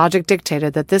 and logic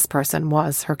dictated that this person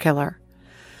was her killer.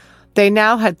 They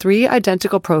now had 3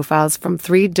 identical profiles from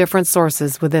 3 different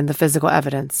sources within the physical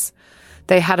evidence.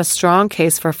 They had a strong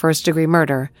case for first-degree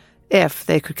murder if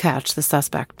they could catch the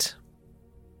suspect.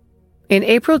 In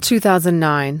April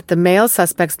 2009, the male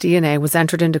suspect's DNA was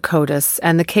entered into CODIS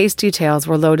and the case details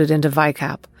were loaded into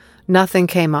VICAP. Nothing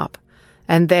came up,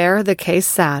 and there the case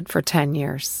sat for 10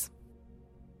 years.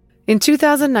 In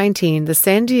 2019, the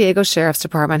San Diego Sheriff's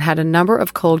Department had a number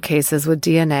of cold cases with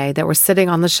DNA that were sitting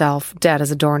on the shelf, dead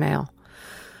as a doornail.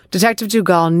 Detective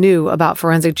Dugal knew about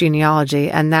forensic genealogy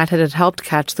and that it had helped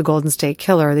catch the Golden State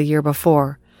Killer the year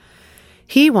before.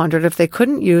 He wondered if they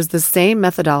couldn't use the same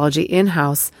methodology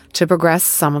in-house to progress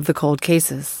some of the cold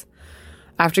cases.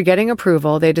 After getting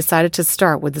approval, they decided to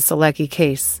start with the Solecki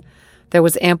case. There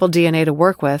was ample DNA to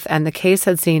work with, and the case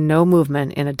had seen no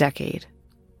movement in a decade.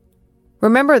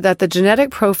 Remember that the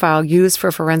genetic profile used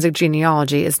for forensic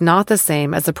genealogy is not the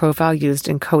same as the profile used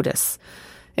in CODIS.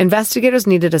 Investigators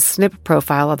needed a SNP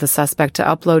profile of the suspect to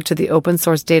upload to the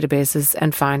open-source databases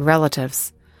and find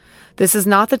relatives. This is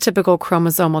not the typical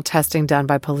chromosomal testing done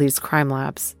by police crime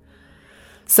labs.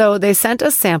 So they sent a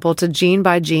sample to Gene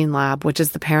by Gene Lab, which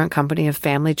is the parent company of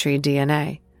Family Tree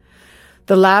DNA.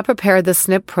 The lab prepared the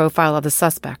SNP profile of the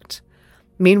suspect.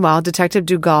 Meanwhile, Detective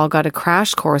Dugal got a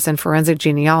crash course in forensic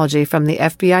genealogy from the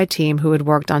FBI team who had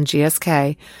worked on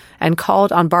GSK and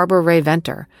called on Barbara Ray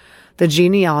Venter, the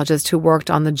genealogist who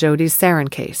worked on the Jody Sarin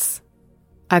case.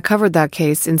 I covered that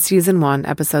case in Season 1,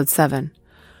 Episode 7.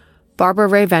 Barbara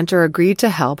Ray Venter agreed to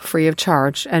help free of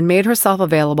charge and made herself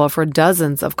available for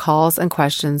dozens of calls and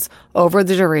questions over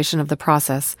the duration of the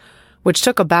process, which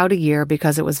took about a year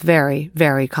because it was very,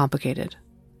 very complicated.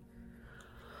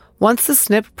 Once the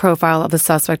SNP profile of the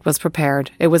suspect was prepared,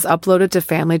 it was uploaded to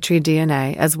Family Tree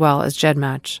DNA as well as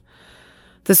GEDmatch.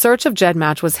 The search of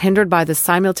GEDmatch was hindered by the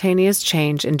simultaneous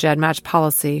change in GEDmatch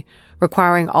policy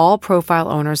requiring all profile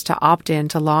owners to opt in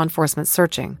to law enforcement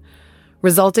searching,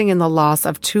 resulting in the loss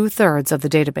of 2/3 of the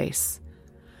database.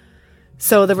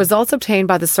 So the results obtained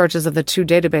by the searches of the 2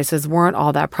 databases weren't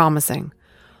all that promising.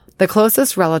 The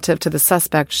closest relative to the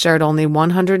suspect shared only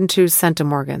 102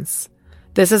 centimorgans.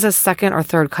 This is a second or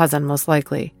third cousin, most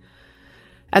likely.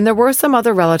 And there were some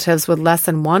other relatives with less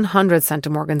than 100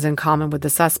 centimorgans in common with the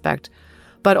suspect,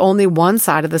 but only one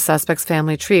side of the suspect's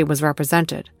family tree was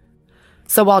represented.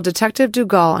 So while Detective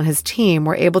Dugal and his team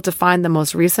were able to find the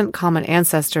most recent common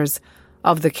ancestors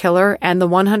of the killer and the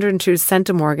 102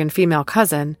 centimorgan female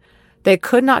cousin, they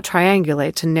could not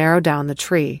triangulate to narrow down the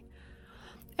tree.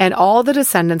 And all the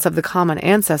descendants of the common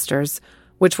ancestors,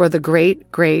 which were the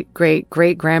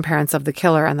great-great-great-great-grandparents of the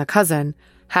killer and the cousin,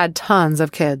 had tons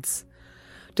of kids.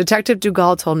 Detective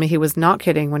Dugal told me he was not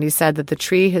kidding when he said that the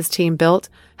tree his team built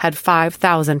had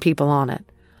 5,000 people on it.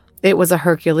 It was a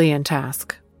Herculean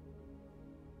task.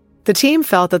 The team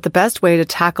felt that the best way to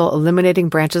tackle eliminating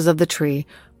branches of the tree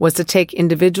was to take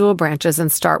individual branches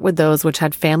and start with those which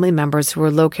had family members who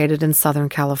were located in Southern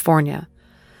California.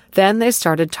 Then they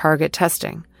started target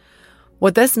testing.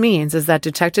 What this means is that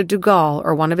Detective Dugal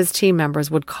or one of his team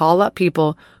members would call up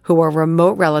people who were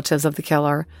remote relatives of the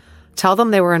killer, tell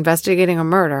them they were investigating a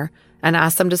murder, and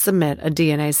ask them to submit a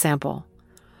DNA sample.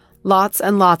 Lots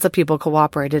and lots of people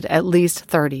cooperated, at least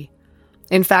 30.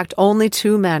 In fact, only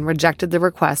 2 men rejected the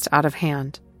request out of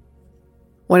hand.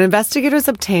 When investigators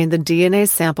obtained the DNA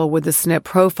sample with the SNP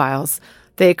profiles,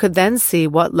 they could then see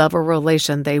what level of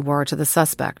relation they were to the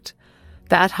suspect.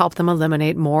 That helped them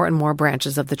eliminate more and more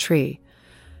branches of the tree.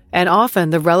 And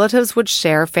often the relatives would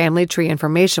share family tree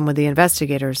information with the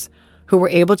investigators, who were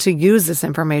able to use this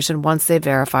information once they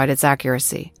verified its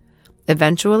accuracy.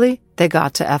 Eventually, they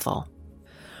got to Ethel.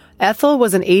 Ethel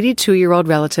was an 82-year-old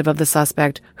relative of the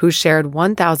suspect who shared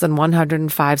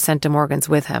 1,105 centimorgans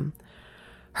with him.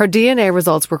 Her DNA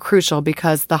results were crucial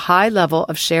because the high level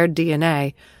of shared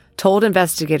DNA told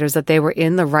investigators that they were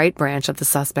in the right branch of the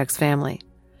suspect's family.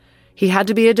 He had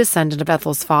to be a descendant of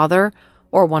Ethel's father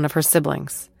or one of her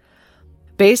siblings.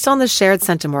 Based on the shared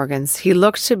centimorgans, he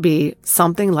looked to be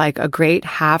something like a great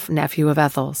half-nephew of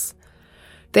Ethel's.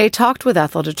 They talked with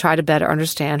Ethel to try to better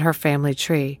understand her family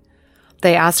tree.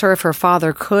 They asked her if her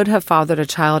father could have fathered a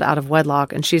child out of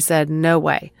wedlock, and she said no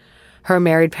way. Her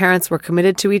married parents were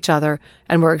committed to each other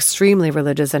and were extremely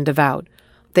religious and devout.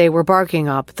 They were barking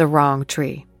up the wrong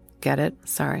tree. Get it?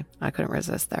 Sorry, I couldn't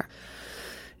resist there.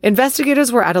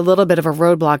 Investigators were at a little bit of a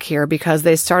roadblock here because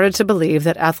they started to believe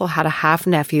that Ethel had a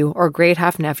half-nephew or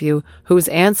great-half-nephew whose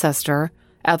ancestor,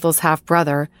 Ethel's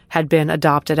half-brother, had been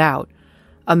adopted out,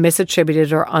 a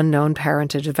misattributed or unknown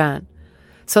parentage event.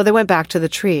 So they went back to the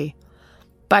tree.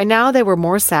 By now they were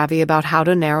more savvy about how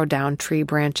to narrow down tree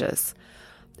branches.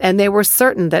 And they were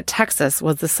certain that Texas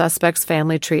was the suspect's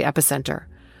family tree epicenter.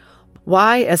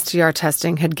 STR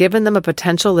testing had given them a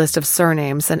potential list of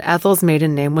surnames, and Ethel's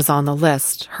maiden name was on the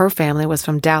list. Her family was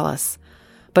from Dallas.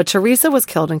 But Teresa was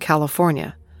killed in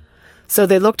California. So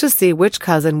they looked to see which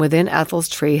cousin within Ethel's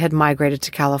tree had migrated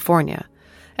to California.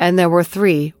 And there were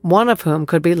 3, one of whom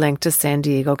could be linked to San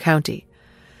Diego County.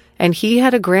 And he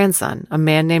had a grandson, a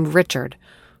man named Richard,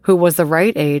 who was the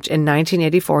right age in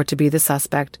 1984 to be the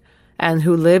suspect, and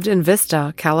who lived in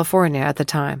Vista, California at the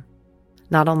time.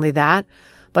 Not only that,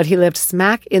 but he lived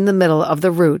smack in the middle of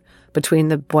the route between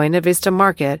the Buena Vista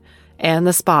Market and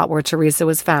the spot where Teresa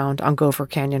was found on Gopher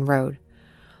Canyon Road.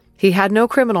 He had no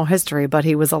criminal history, but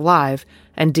he was alive,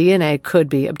 and DNA could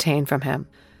be obtained from him.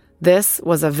 This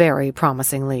was a very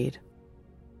promising lead.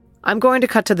 I'm going to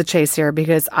cut to the chase here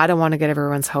because I don't want to get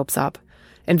everyone's hopes up.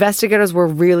 Investigators were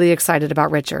really excited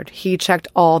about Richard. He checked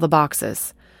all the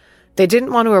boxes. They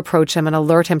didn't want to approach him and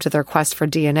alert him to their quest for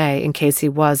DNA in case he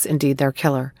was indeed their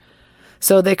killer.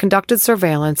 So they conducted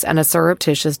surveillance and a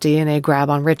surreptitious DNA grab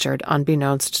on Richard,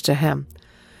 unbeknownst to him.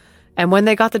 And when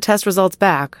they got the test results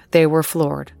back, they were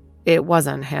floored. It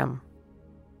wasn't him.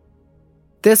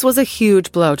 This was a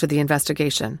huge blow to the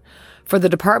investigation. For the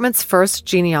department's first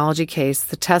genealogy case,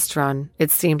 the test run,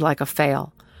 it seemed like a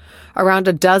fail. Around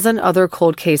a dozen other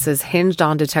cold cases hinged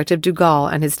on Detective Dugal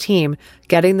and his team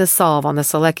getting the solve on the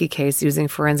Solecki case using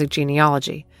forensic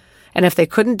genealogy. And if they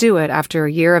couldn't do it after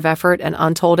a year of effort and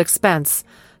untold expense,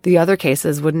 the other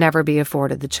cases would never be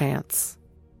afforded the chance.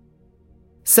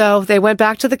 So they went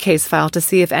back to the case file to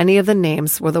see if any of the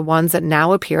names were the ones that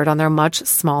now appeared on their much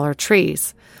smaller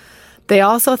trees. They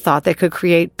also thought they could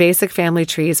create basic family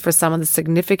trees for some of the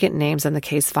significant names in the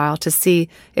case file to see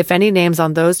if any names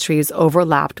on those trees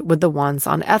overlapped with the ones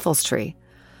on Ethel's tree.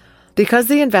 Because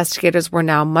the investigators were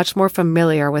now much more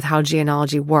familiar with how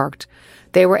genealogy worked,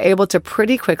 they were able to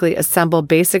pretty quickly assemble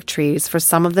basic trees for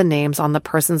some of the names on the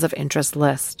persons of interest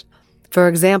list. For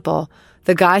example,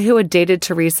 the guy who had dated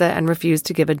Teresa and refused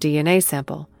to give a DNA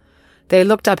sample. They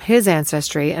looked up his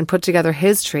ancestry and put together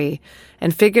his tree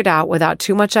and figured out without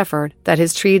too much effort that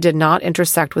his tree did not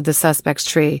intersect with the suspect's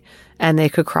tree, and they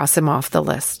could cross him off the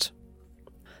list.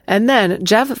 And then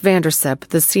Jeff Vandersip,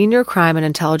 the senior crime and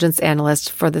intelligence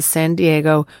analyst for the San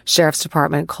Diego Sheriff's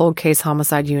Department Cold Case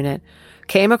Homicide Unit,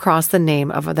 came across the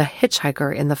name of the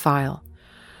hitchhiker in the file.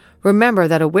 Remember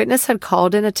that a witness had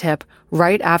called in a tip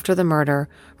right after the murder,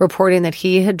 reporting that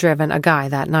he had driven a guy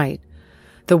that night.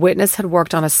 The witness had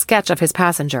worked on a sketch of his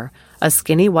passenger, a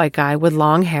skinny white guy with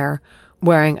long hair,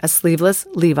 wearing a sleeveless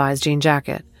Levi's jean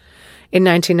jacket. In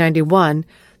 1991,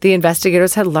 the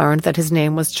investigators had learned that his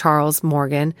name was Charles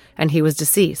Morgan and he was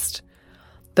deceased.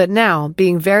 But now,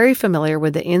 being very familiar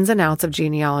with the ins and outs of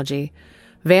genealogy,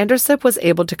 Vandersip was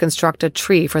able to construct a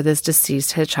tree for this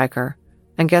deceased hitchhiker.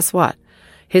 And guess what?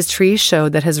 His tree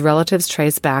showed that his relatives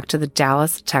traced back to the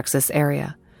Dallas, Texas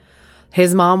area.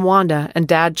 His mom, Wanda, and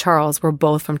dad, Charles, were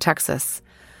both from Texas.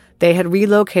 They had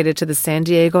relocated to the San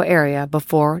Diego area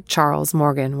before Charles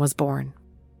Morgan was born.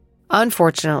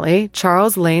 Unfortunately,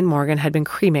 Charles Lane Morgan had been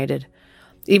cremated.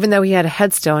 Even though he had a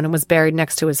headstone and was buried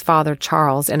next to his father,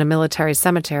 Charles, in a military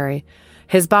cemetery,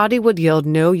 his body would yield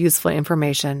no useful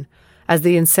information, as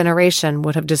the incineration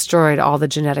would have destroyed all the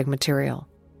genetic material.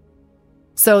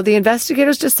 So the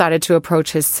investigators decided to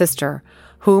approach his sister,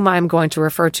 whom I am going to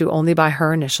refer to only by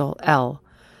her initial, L.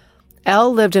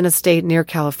 Elle lived in a state near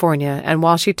California, and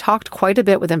while she talked quite a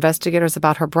bit with investigators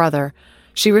about her brother,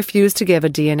 she refused to give a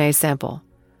DNA sample.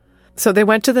 So they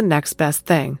went to the next best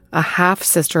thing, a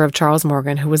half-sister of Charles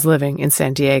Morgan who was living in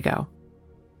San Diego.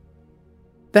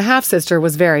 The half-sister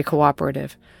was very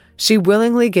cooperative. She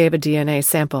willingly gave a DNA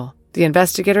sample. The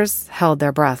investigators held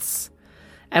their breaths.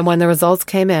 And when the results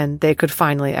came in, they could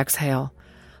finally exhale.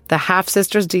 The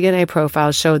half-sister's DNA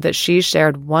profile showed that she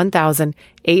shared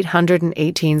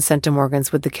 1,818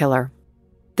 centimorgans with the killer.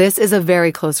 This is a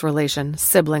very close relation,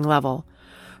 sibling level.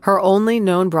 Her only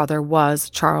known brother was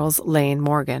Charles Lane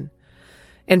Morgan.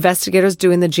 Investigators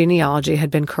doing the genealogy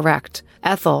had been correct.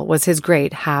 Ethel was his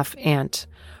great half-aunt.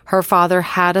 Her father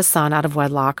had a son out of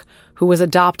wedlock who was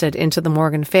adopted into the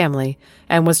Morgan family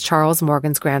and was Charles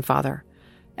Morgan's grandfather.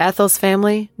 Ethel's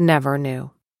family never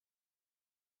knew.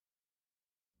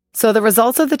 So the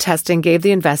results of the testing gave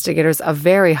the investigators a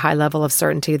very high level of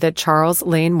certainty that Charles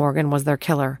Lane Morgan was their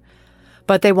killer.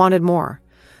 But they wanted more.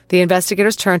 The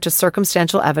investigators turned to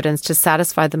circumstantial evidence to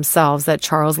satisfy themselves that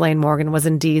Charles Lane Morgan was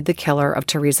indeed the killer of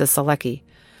Teresa Solecki.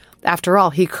 After all,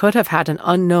 he could have had an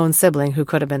unknown sibling who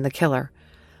could have been the killer.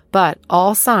 But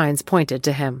all signs pointed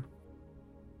to him.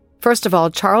 First of all,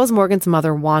 Charles Morgan's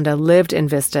mother, Wanda, lived in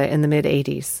Vista in the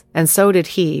mid-'80s, and so did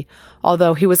he,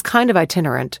 although he was kind of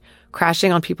itinerant,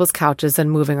 crashing on people's couches and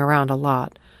moving around a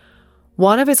lot.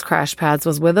 One of his crash pads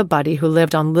was with a buddy who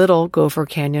lived on Little Gopher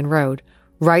Canyon Road,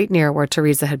 right near where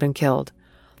Teresa had been killed.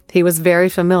 He was very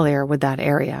familiar with that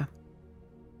area.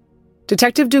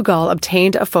 Detective Dugall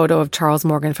obtained a photo of Charles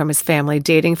Morgan from his family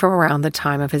dating from around the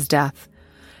time of his death.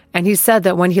 And he said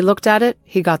that when he looked at it,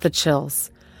 he got the chills.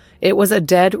 It was a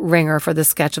dead ringer for the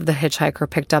sketch of the hitchhiker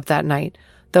picked up that night,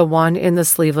 the one in the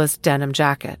sleeveless denim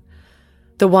jacket.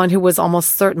 The one who was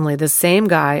almost certainly the same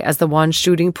guy as the one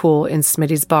shooting pool in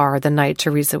Smitty's bar the night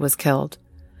Teresa was killed.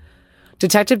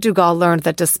 Detective Dugall learned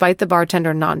that despite the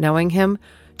bartender not knowing him,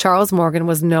 Charles Morgan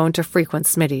was known to frequent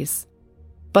Smitty's.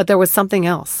 But there was something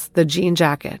else, the jean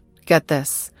jacket. Get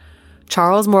this.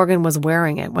 Charles Morgan was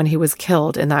wearing it when he was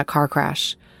killed in that car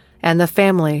crash, and the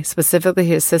family, specifically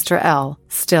his sister Elle,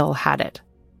 still had it.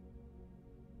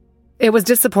 It was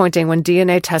disappointing when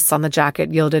DNA tests on the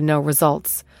jacket yielded no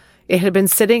results. It had been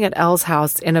sitting at Elle's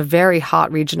house in a very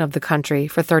hot region of the country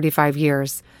for 35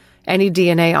 years. Any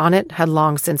DNA on it had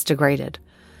long since degraded.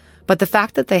 But the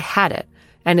fact that they had it,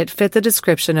 and it fit the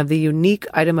description of the unique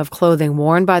item of clothing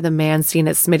worn by the man seen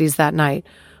at Smitty's that night,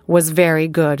 was very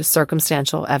good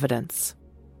circumstantial evidence.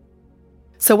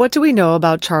 So what do we know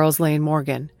about Charles Lane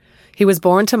Morgan? He was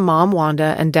born to Mom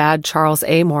Wanda and Dad Charles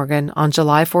A. Morgan on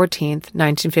July 14,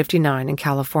 1959 in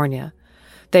California.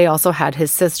 They also had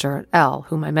his sister, Elle,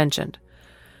 whom I mentioned.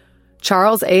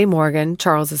 Charles A. Morgan,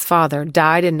 Charles's father,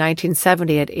 died in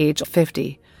 1970 at age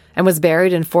 50 and was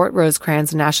buried in Fort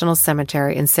Rosecrans National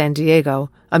Cemetery in San Diego,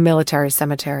 a military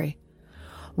cemetery.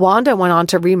 Wanda went on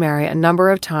to remarry a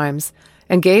number of times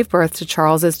and gave birth to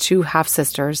Charles's 2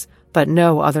 half-sisters, but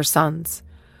no other sons.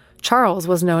 Charles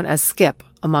was known as Skip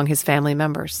among his family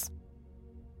members.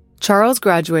 Charles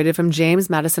graduated from James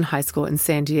Madison High School in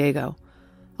San Diego.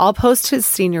 I'll post his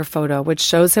senior photo, which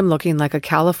shows him looking like a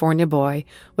California boy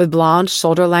with blonde,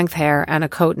 shoulder-length hair and a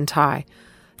coat and tie.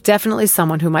 Definitely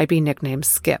someone who might be nicknamed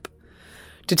Skip.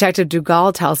 Detective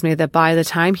Dugall tells me that by the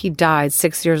time he died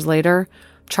 6 years later,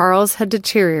 Charles had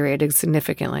deteriorated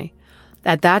significantly.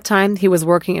 At that time, he was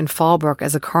working in Fallbrook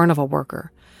as a carnival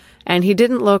worker. And he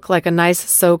didn't look like a nice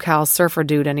SoCal surfer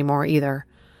dude anymore either.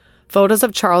 Photos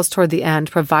of Charles toward the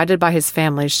end provided by his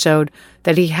family showed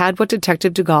that he had what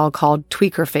Detective Dugall called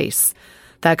tweaker face,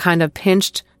 that kind of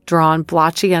pinched, drawn,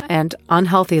 blotchy, and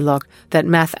unhealthy look that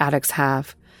meth addicts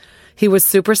have. He was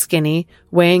super skinny,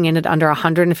 weighing in at under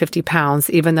 150 pounds,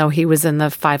 even though he was in the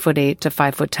 5'8" to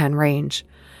 5'10" range.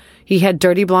 He had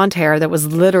dirty blonde hair that was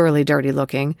literally dirty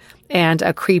looking, and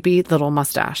a creepy little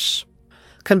mustache.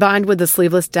 Combined with the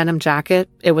sleeveless denim jacket,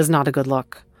 it was not a good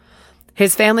look.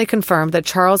 His family confirmed that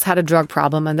Charles had a drug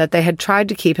problem and that they had tried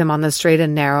to keep him on the straight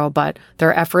and narrow, but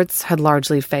their efforts had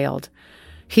largely failed.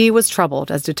 He was troubled,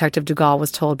 as Detective Dugall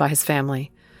was told by his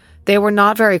family. They were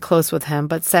not very close with him,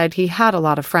 but said he had a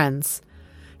lot of friends.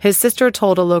 His sister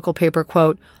told a local paper,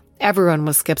 quote, "Everyone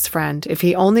was Skip's friend. If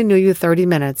he only knew you 30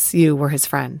 minutes, you were his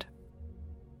friend."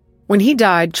 When he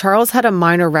died, Charles had a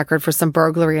minor record for some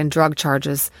burglary and drug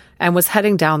charges and was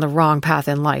heading down the wrong path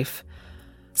in life.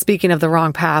 Speaking of the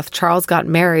wrong path, Charles got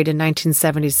married in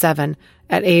 1977,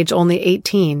 at age only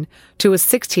 18, to a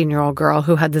 16-year-old girl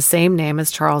who had the same name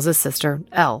as Charles's sister,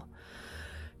 Elle.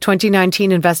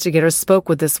 2019 investigators spoke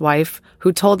with this wife,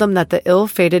 who told them that the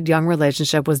ill-fated young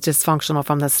relationship was dysfunctional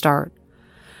from the start.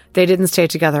 They didn't stay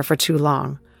together for too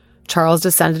long. Charles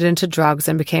descended into drugs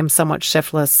and became somewhat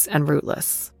shiftless and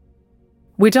rootless.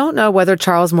 We don't know whether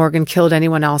Charles Morgan killed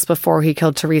anyone else before he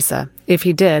killed Teresa. If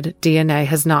he did, DNA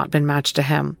has not been matched to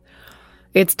him.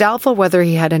 It's doubtful whether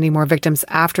he had any more victims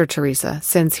after Teresa,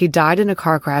 since he died in a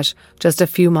car crash just a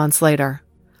few months later.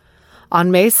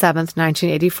 On May 7,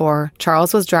 1984,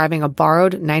 Charles was driving a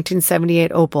borrowed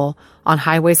 1978 Opel on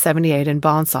Highway 78 in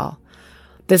Bonsall.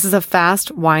 This is a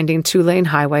fast, winding 2-lane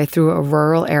highway through a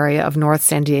rural area of North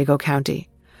San Diego County.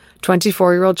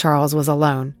 24-year-old Charles was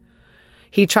alone.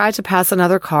 He tried to pass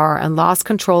another car and lost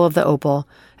control of the Opel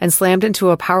and slammed into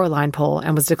a power line pole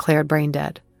and was declared brain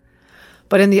dead.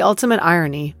 But in the ultimate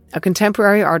irony, a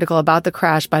contemporary article about the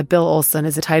crash by Bill Olson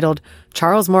is titled,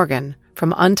 "Charles Morgan,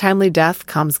 From Untimely Death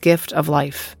Comes Gift of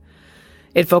Life."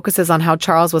 It focuses on how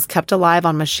Charles was kept alive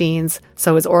on machines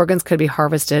so his organs could be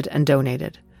harvested and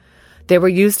donated. They were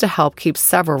used to help keep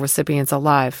several recipients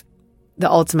alive. The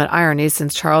ultimate irony,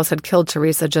 since Charles had killed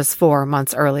Teresa just 4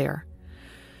 months earlier.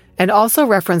 And also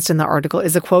referenced in the article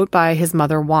is a quote by his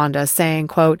mother, Wanda, saying,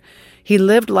 quote, "He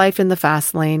lived life in the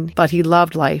fast lane, but he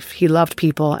loved life, he loved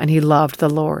people, and he loved the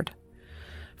Lord."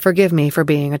 Forgive me for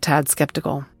being a tad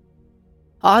skeptical.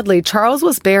 Oddly, Charles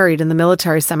was buried in the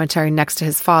military cemetery next to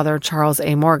his father, Charles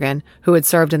A. Morgan, who had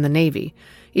served in the Navy,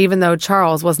 even though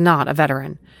Charles was not a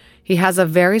veteran. He has a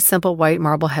very simple white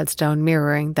marble headstone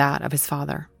mirroring that of his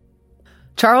father.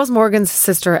 Charles Morgan's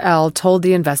sister Elle told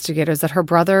the investigators that her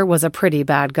brother was a pretty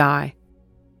bad guy.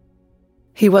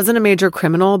 He wasn't a major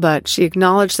criminal, but she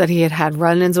acknowledged that he had had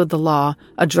run-ins with the law,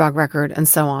 a drug record, and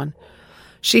so on.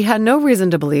 She had no reason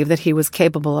to believe that he was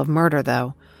capable of murder,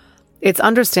 though. It's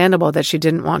understandable that she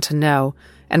didn't want to know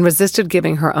and resisted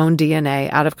giving her own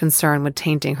DNA out of concern with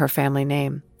tainting her family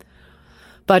name.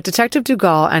 But Detective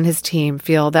Dugal and his team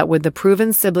feel that with the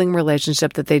proven sibling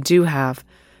relationship that they do have,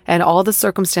 and all the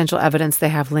circumstantial evidence they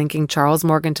have linking Charles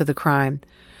Morgan to the crime,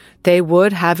 they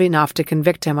would have enough to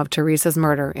convict him of Teresa's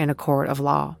murder in a court of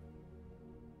law.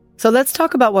 So let's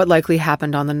talk about what likely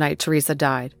happened on the night Teresa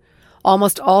died.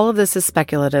 Almost all of this is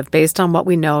speculative based on what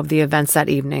we know of the events that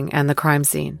evening and the crime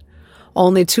scene.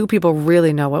 Only 2 people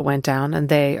really know what went down, and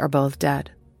they are both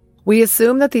dead. We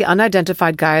assume that the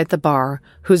unidentified guy at the bar,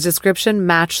 whose description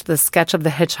matched the sketch of the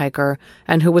hitchhiker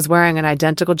and who was wearing an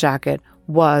identical jacket,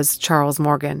 was Charles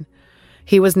Morgan.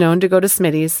 He was known to go to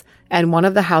Smitty's, and one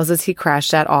of the houses he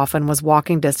crashed at often was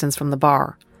walking distance from the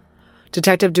bar.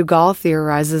 Detective Dugal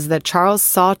theorizes that Charles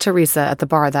saw Teresa at the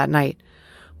bar that night.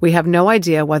 We have no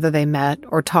idea whether they met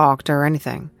or talked or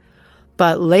anything.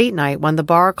 But late night, when the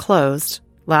bar closed,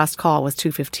 last call was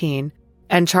 2:15,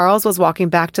 and Charles was walking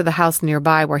back to the house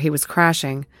nearby where he was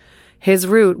crashing, his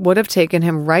route would have taken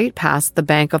him right past the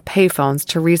bank of payphones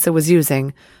Teresa was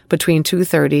using between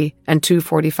 2:30 and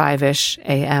 2:45-ish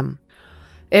a.m.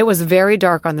 It was very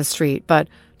dark on the street, but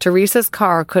Teresa's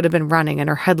car could have been running and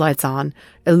her headlights on,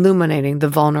 illuminating the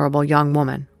vulnerable young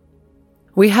woman.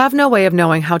 We have no way of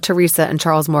knowing how Teresa and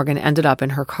Charles Morgan ended up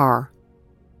in her car.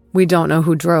 We don't know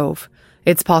who drove.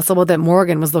 It's possible that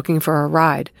Morgan was looking for a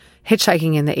ride.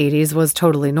 Hitchhiking in the 80s was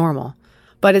totally normal.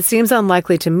 But it seems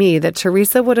unlikely to me that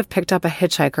Teresa would have picked up a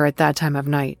hitchhiker at that time of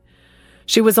night.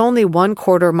 She was only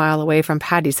 1/4 mile away from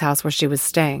Patty's house where she was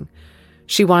staying.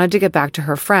 She wanted to get back to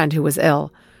her friend who was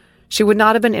ill. She would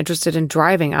not have been interested in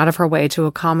driving out of her way to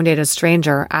accommodate a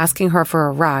stranger asking her for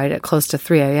a ride at close to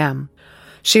 3 a.m.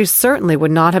 She certainly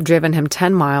would not have driven him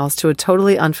 10 miles to a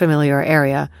totally unfamiliar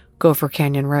area, Gopher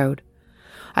Canyon Road.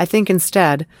 I think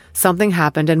instead, something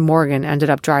happened and Morgan ended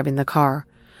up driving the car.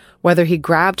 Whether he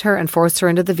grabbed her and forced her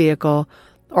into the vehicle,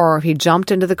 or he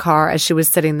jumped into the car as she was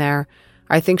sitting there,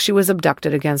 I think she was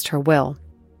abducted against her will.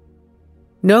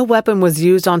 No weapon was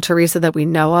used on Teresa that we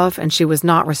know of, and she was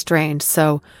not restrained,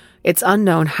 so it's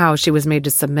unknown how she was made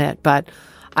to submit, but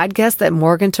I'd guess that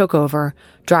Morgan took over,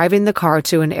 driving the car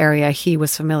to an area he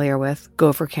was familiar with,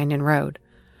 Gopher Canyon Road.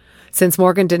 Since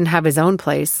Morgan didn't have his own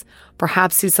place,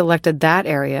 perhaps he selected that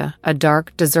area, a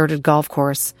dark, deserted golf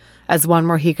course, as one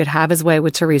where he could have his way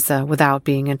with Teresa without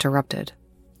being interrupted.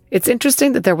 It's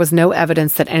interesting that there was no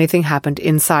evidence that anything happened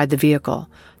inside the vehicle.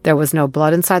 There was no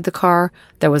blood inside the car.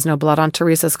 There was no blood on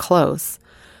Teresa's clothes.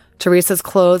 Teresa's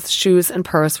clothes, shoes, and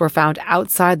purse were found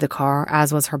outside the car,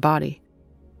 as was her body.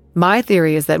 My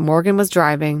theory is that Morgan was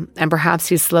driving, and perhaps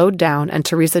he slowed down and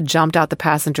Teresa jumped out the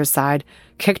passenger side,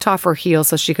 kicked off her heels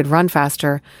so she could run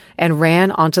faster, and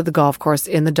ran onto the golf course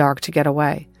in the dark to get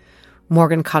away.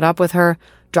 Morgan caught up with her,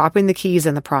 dropping the keys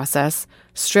in the process,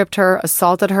 stripped her,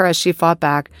 assaulted her as she fought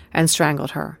back, and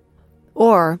strangled her.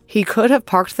 Or he could have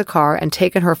parked the car and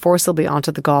taken her forcibly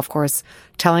onto the golf course,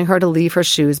 telling her to leave her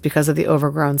shoes because of the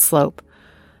overgrown slope.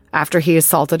 After he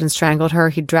assaulted and strangled her,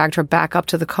 he dragged her back up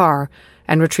to the car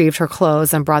and retrieved her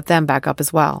clothes and brought them back up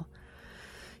as well.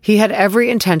 He had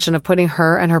every intention of putting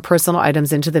her and her personal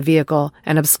items into the vehicle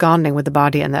and absconding with the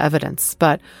body and the evidence,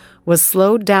 but was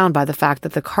slowed down by the fact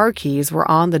that the car keys were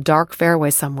on the dark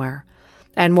fairway somewhere,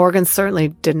 and Morgan certainly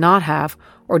did not have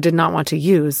or did not want to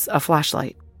use a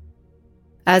flashlight.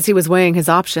 As he was weighing his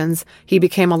options, he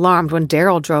became alarmed when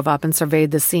Daryl drove up and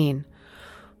surveyed the scene.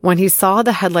 When he saw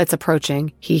the headlights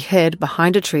approaching, he hid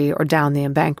behind a tree or down the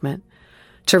embankment.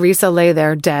 Teresa lay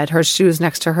there dead, her shoes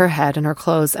next to her head and her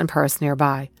clothes and purse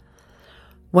nearby.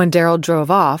 When Daryl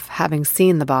drove off, having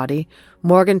seen the body,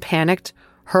 Morgan panicked,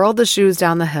 hurled the shoes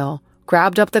down the hill,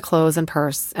 grabbed up the clothes and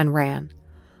purse, and ran.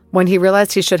 When he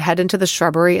realized he should head into the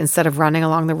shrubbery instead of running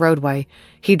along the roadway,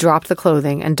 he dropped the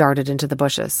clothing and darted into the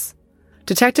bushes.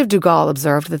 Detective Dugal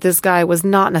observed that this guy was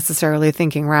not necessarily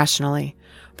thinking rationally.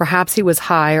 Perhaps he was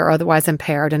high or otherwise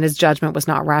impaired and his judgment was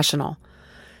not rational.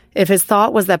 If his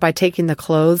thought was that by taking the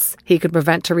clothes, he could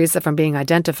prevent Teresa from being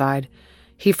identified,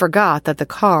 he forgot that the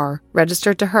car,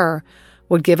 registered to her,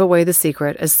 would give away the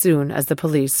secret as soon as the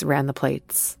police ran the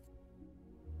plates.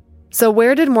 So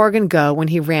where did Morgan go when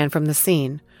he ran from the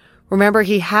scene? Remember,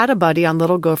 he had a buddy on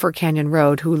Little Gopher Canyon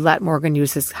Road who let Morgan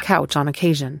use his couch on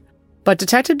occasion. But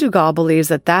Detective Dugal believes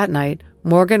that night,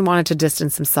 Morgan wanted to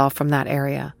distance himself from that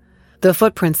area. The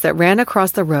footprints that ran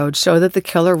across the road show that the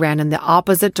killer ran in the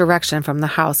opposite direction from the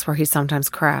house where he sometimes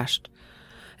crashed.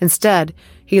 Instead,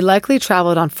 he likely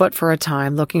traveled on foot for a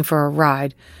time looking for a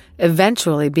ride,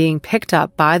 eventually being picked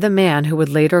up by the man who would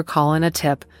later call in a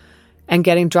tip and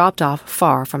getting dropped off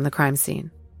far from the crime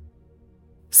scene.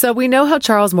 So we know how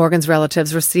Charles Morgan's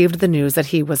relatives received the news that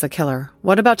he was a killer.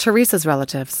 What about Teresa's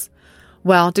relatives?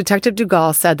 Well, Detective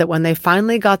Dugal said that when they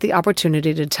finally got the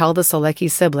opportunity to tell the Solecki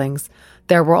siblings,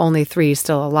 there were only 3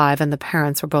 still alive and the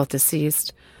parents were both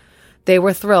deceased. They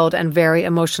were thrilled and very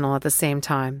emotional at the same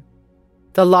time.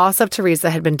 The loss of Teresa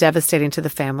had been devastating to the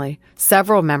family,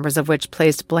 several members of which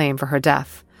placed blame for her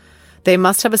death. They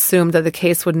must have assumed that the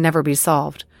case would never be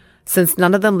solved. Since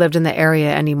none of them lived in the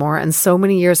area anymore and so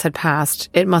many years had passed,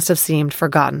 it must have seemed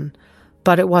forgotten.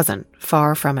 But it wasn't,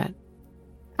 far from it.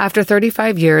 After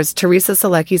 35 years, Teresa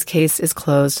Solecki's case is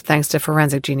closed thanks to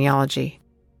forensic genealogy.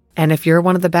 And if you're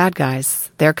one of the bad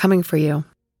guys, they're coming for you.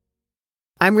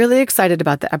 I'm really excited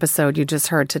about the episode you just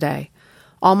heard today.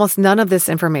 Almost none of this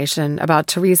information about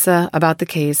Teresa, about the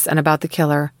case, and about the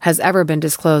killer has ever been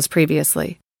disclosed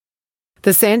previously.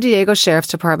 The San Diego Sheriff's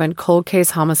Department Cold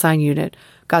Case Homicide Unit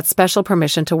got special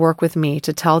permission to work with me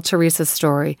to tell Teresa's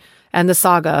story and the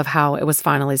saga of how it was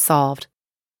finally solved.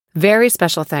 Very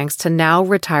special thanks to now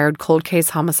retired cold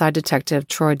case homicide detective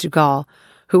Troy Dugal,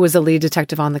 who was the lead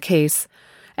detective on the case,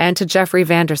 and to Jeffrey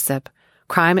Vandersip,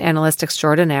 crime analyst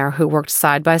extraordinaire who worked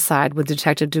side by side with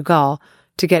Detective Dugal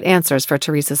to get answers for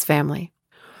Teresa's family.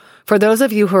 For those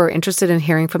of you who are interested in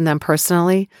hearing from them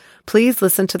personally, please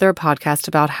listen to their podcast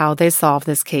about how they solved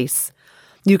this case.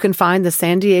 You can find the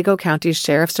San Diego County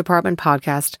Sheriff's Department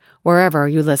podcast wherever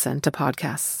you listen to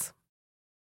podcasts.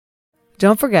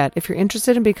 Don't forget, if you're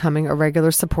interested in becoming a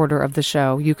regular supporter of the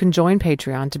show, you can join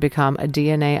Patreon to become a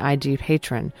DNA ID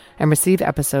patron and receive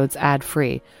episodes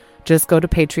ad-free. Just go to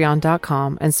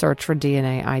patreon.com and search for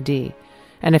DNA ID.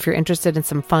 And if you're interested in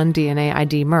some fun DNA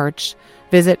ID merch,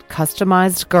 visit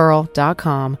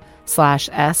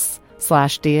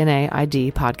customizedgirl.com/s/DNA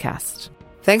ID podcast.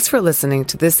 Thanks for listening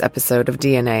to this episode of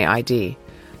DNA ID.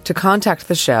 To contact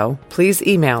the show, please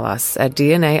email us at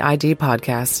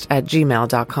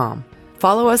dnaidpodcast@gmail.com.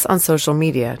 Follow us on social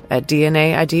media at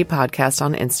DNA ID Podcast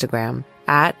on Instagram,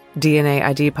 at DNA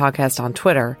ID Podcast on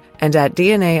Twitter, and at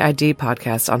DNA ID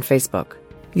Podcast on Facebook.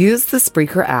 Use the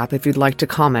Spreaker app if you'd like to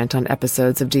comment on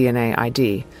episodes of DNA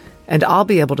ID, and I'll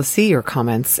be able to see your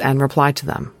comments and reply to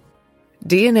them.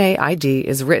 DNA ID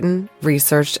is written,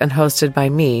 researched, and hosted by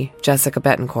me, Jessica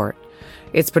Betancourt.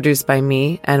 It's produced by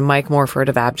me and Mike Morford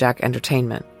of Abjack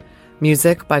Entertainment.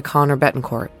 Music by Connor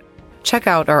Betancourt. Check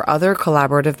out our other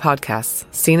collaborative podcasts,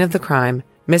 Scene of the Crime,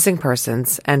 Missing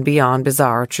Persons, and Beyond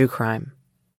Bizarre True Crime.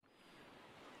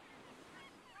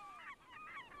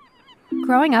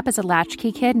 Growing up as a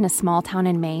latchkey kid in a small town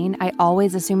in Maine, I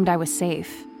always assumed I was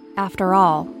safe. After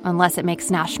all, unless it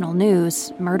makes national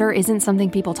news, murder isn't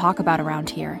something people talk about around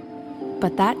here.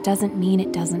 But that doesn't mean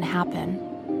it doesn't happen.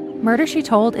 Murder, She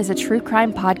Told is a true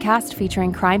crime podcast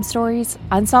featuring crime stories,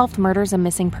 unsolved murders and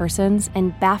missing persons,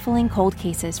 and baffling cold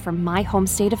cases from my home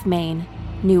state of Maine,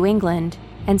 New England,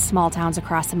 and small towns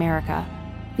across America.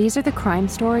 These are the crime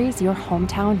stories your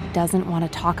hometown doesn't want to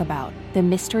talk about, the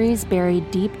mysteries buried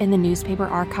deep in the newspaper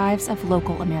archives of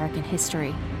local American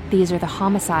history. These are the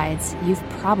homicides you've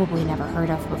probably never heard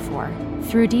of before.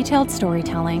 Through detailed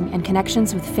storytelling and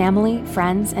connections with family,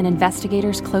 friends, and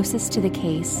investigators closest to the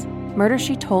case, Murder,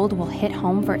 She Told will hit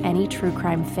home for any true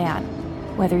crime fan,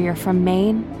 whether you're from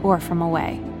Maine or from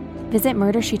away. Visit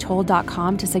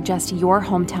murdershetold.com to suggest your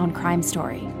hometown crime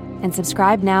story, and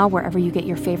subscribe now wherever you get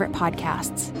your favorite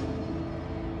podcasts.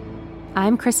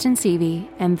 I'm Kristen Seavey,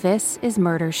 and this is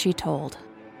Murder, She Told.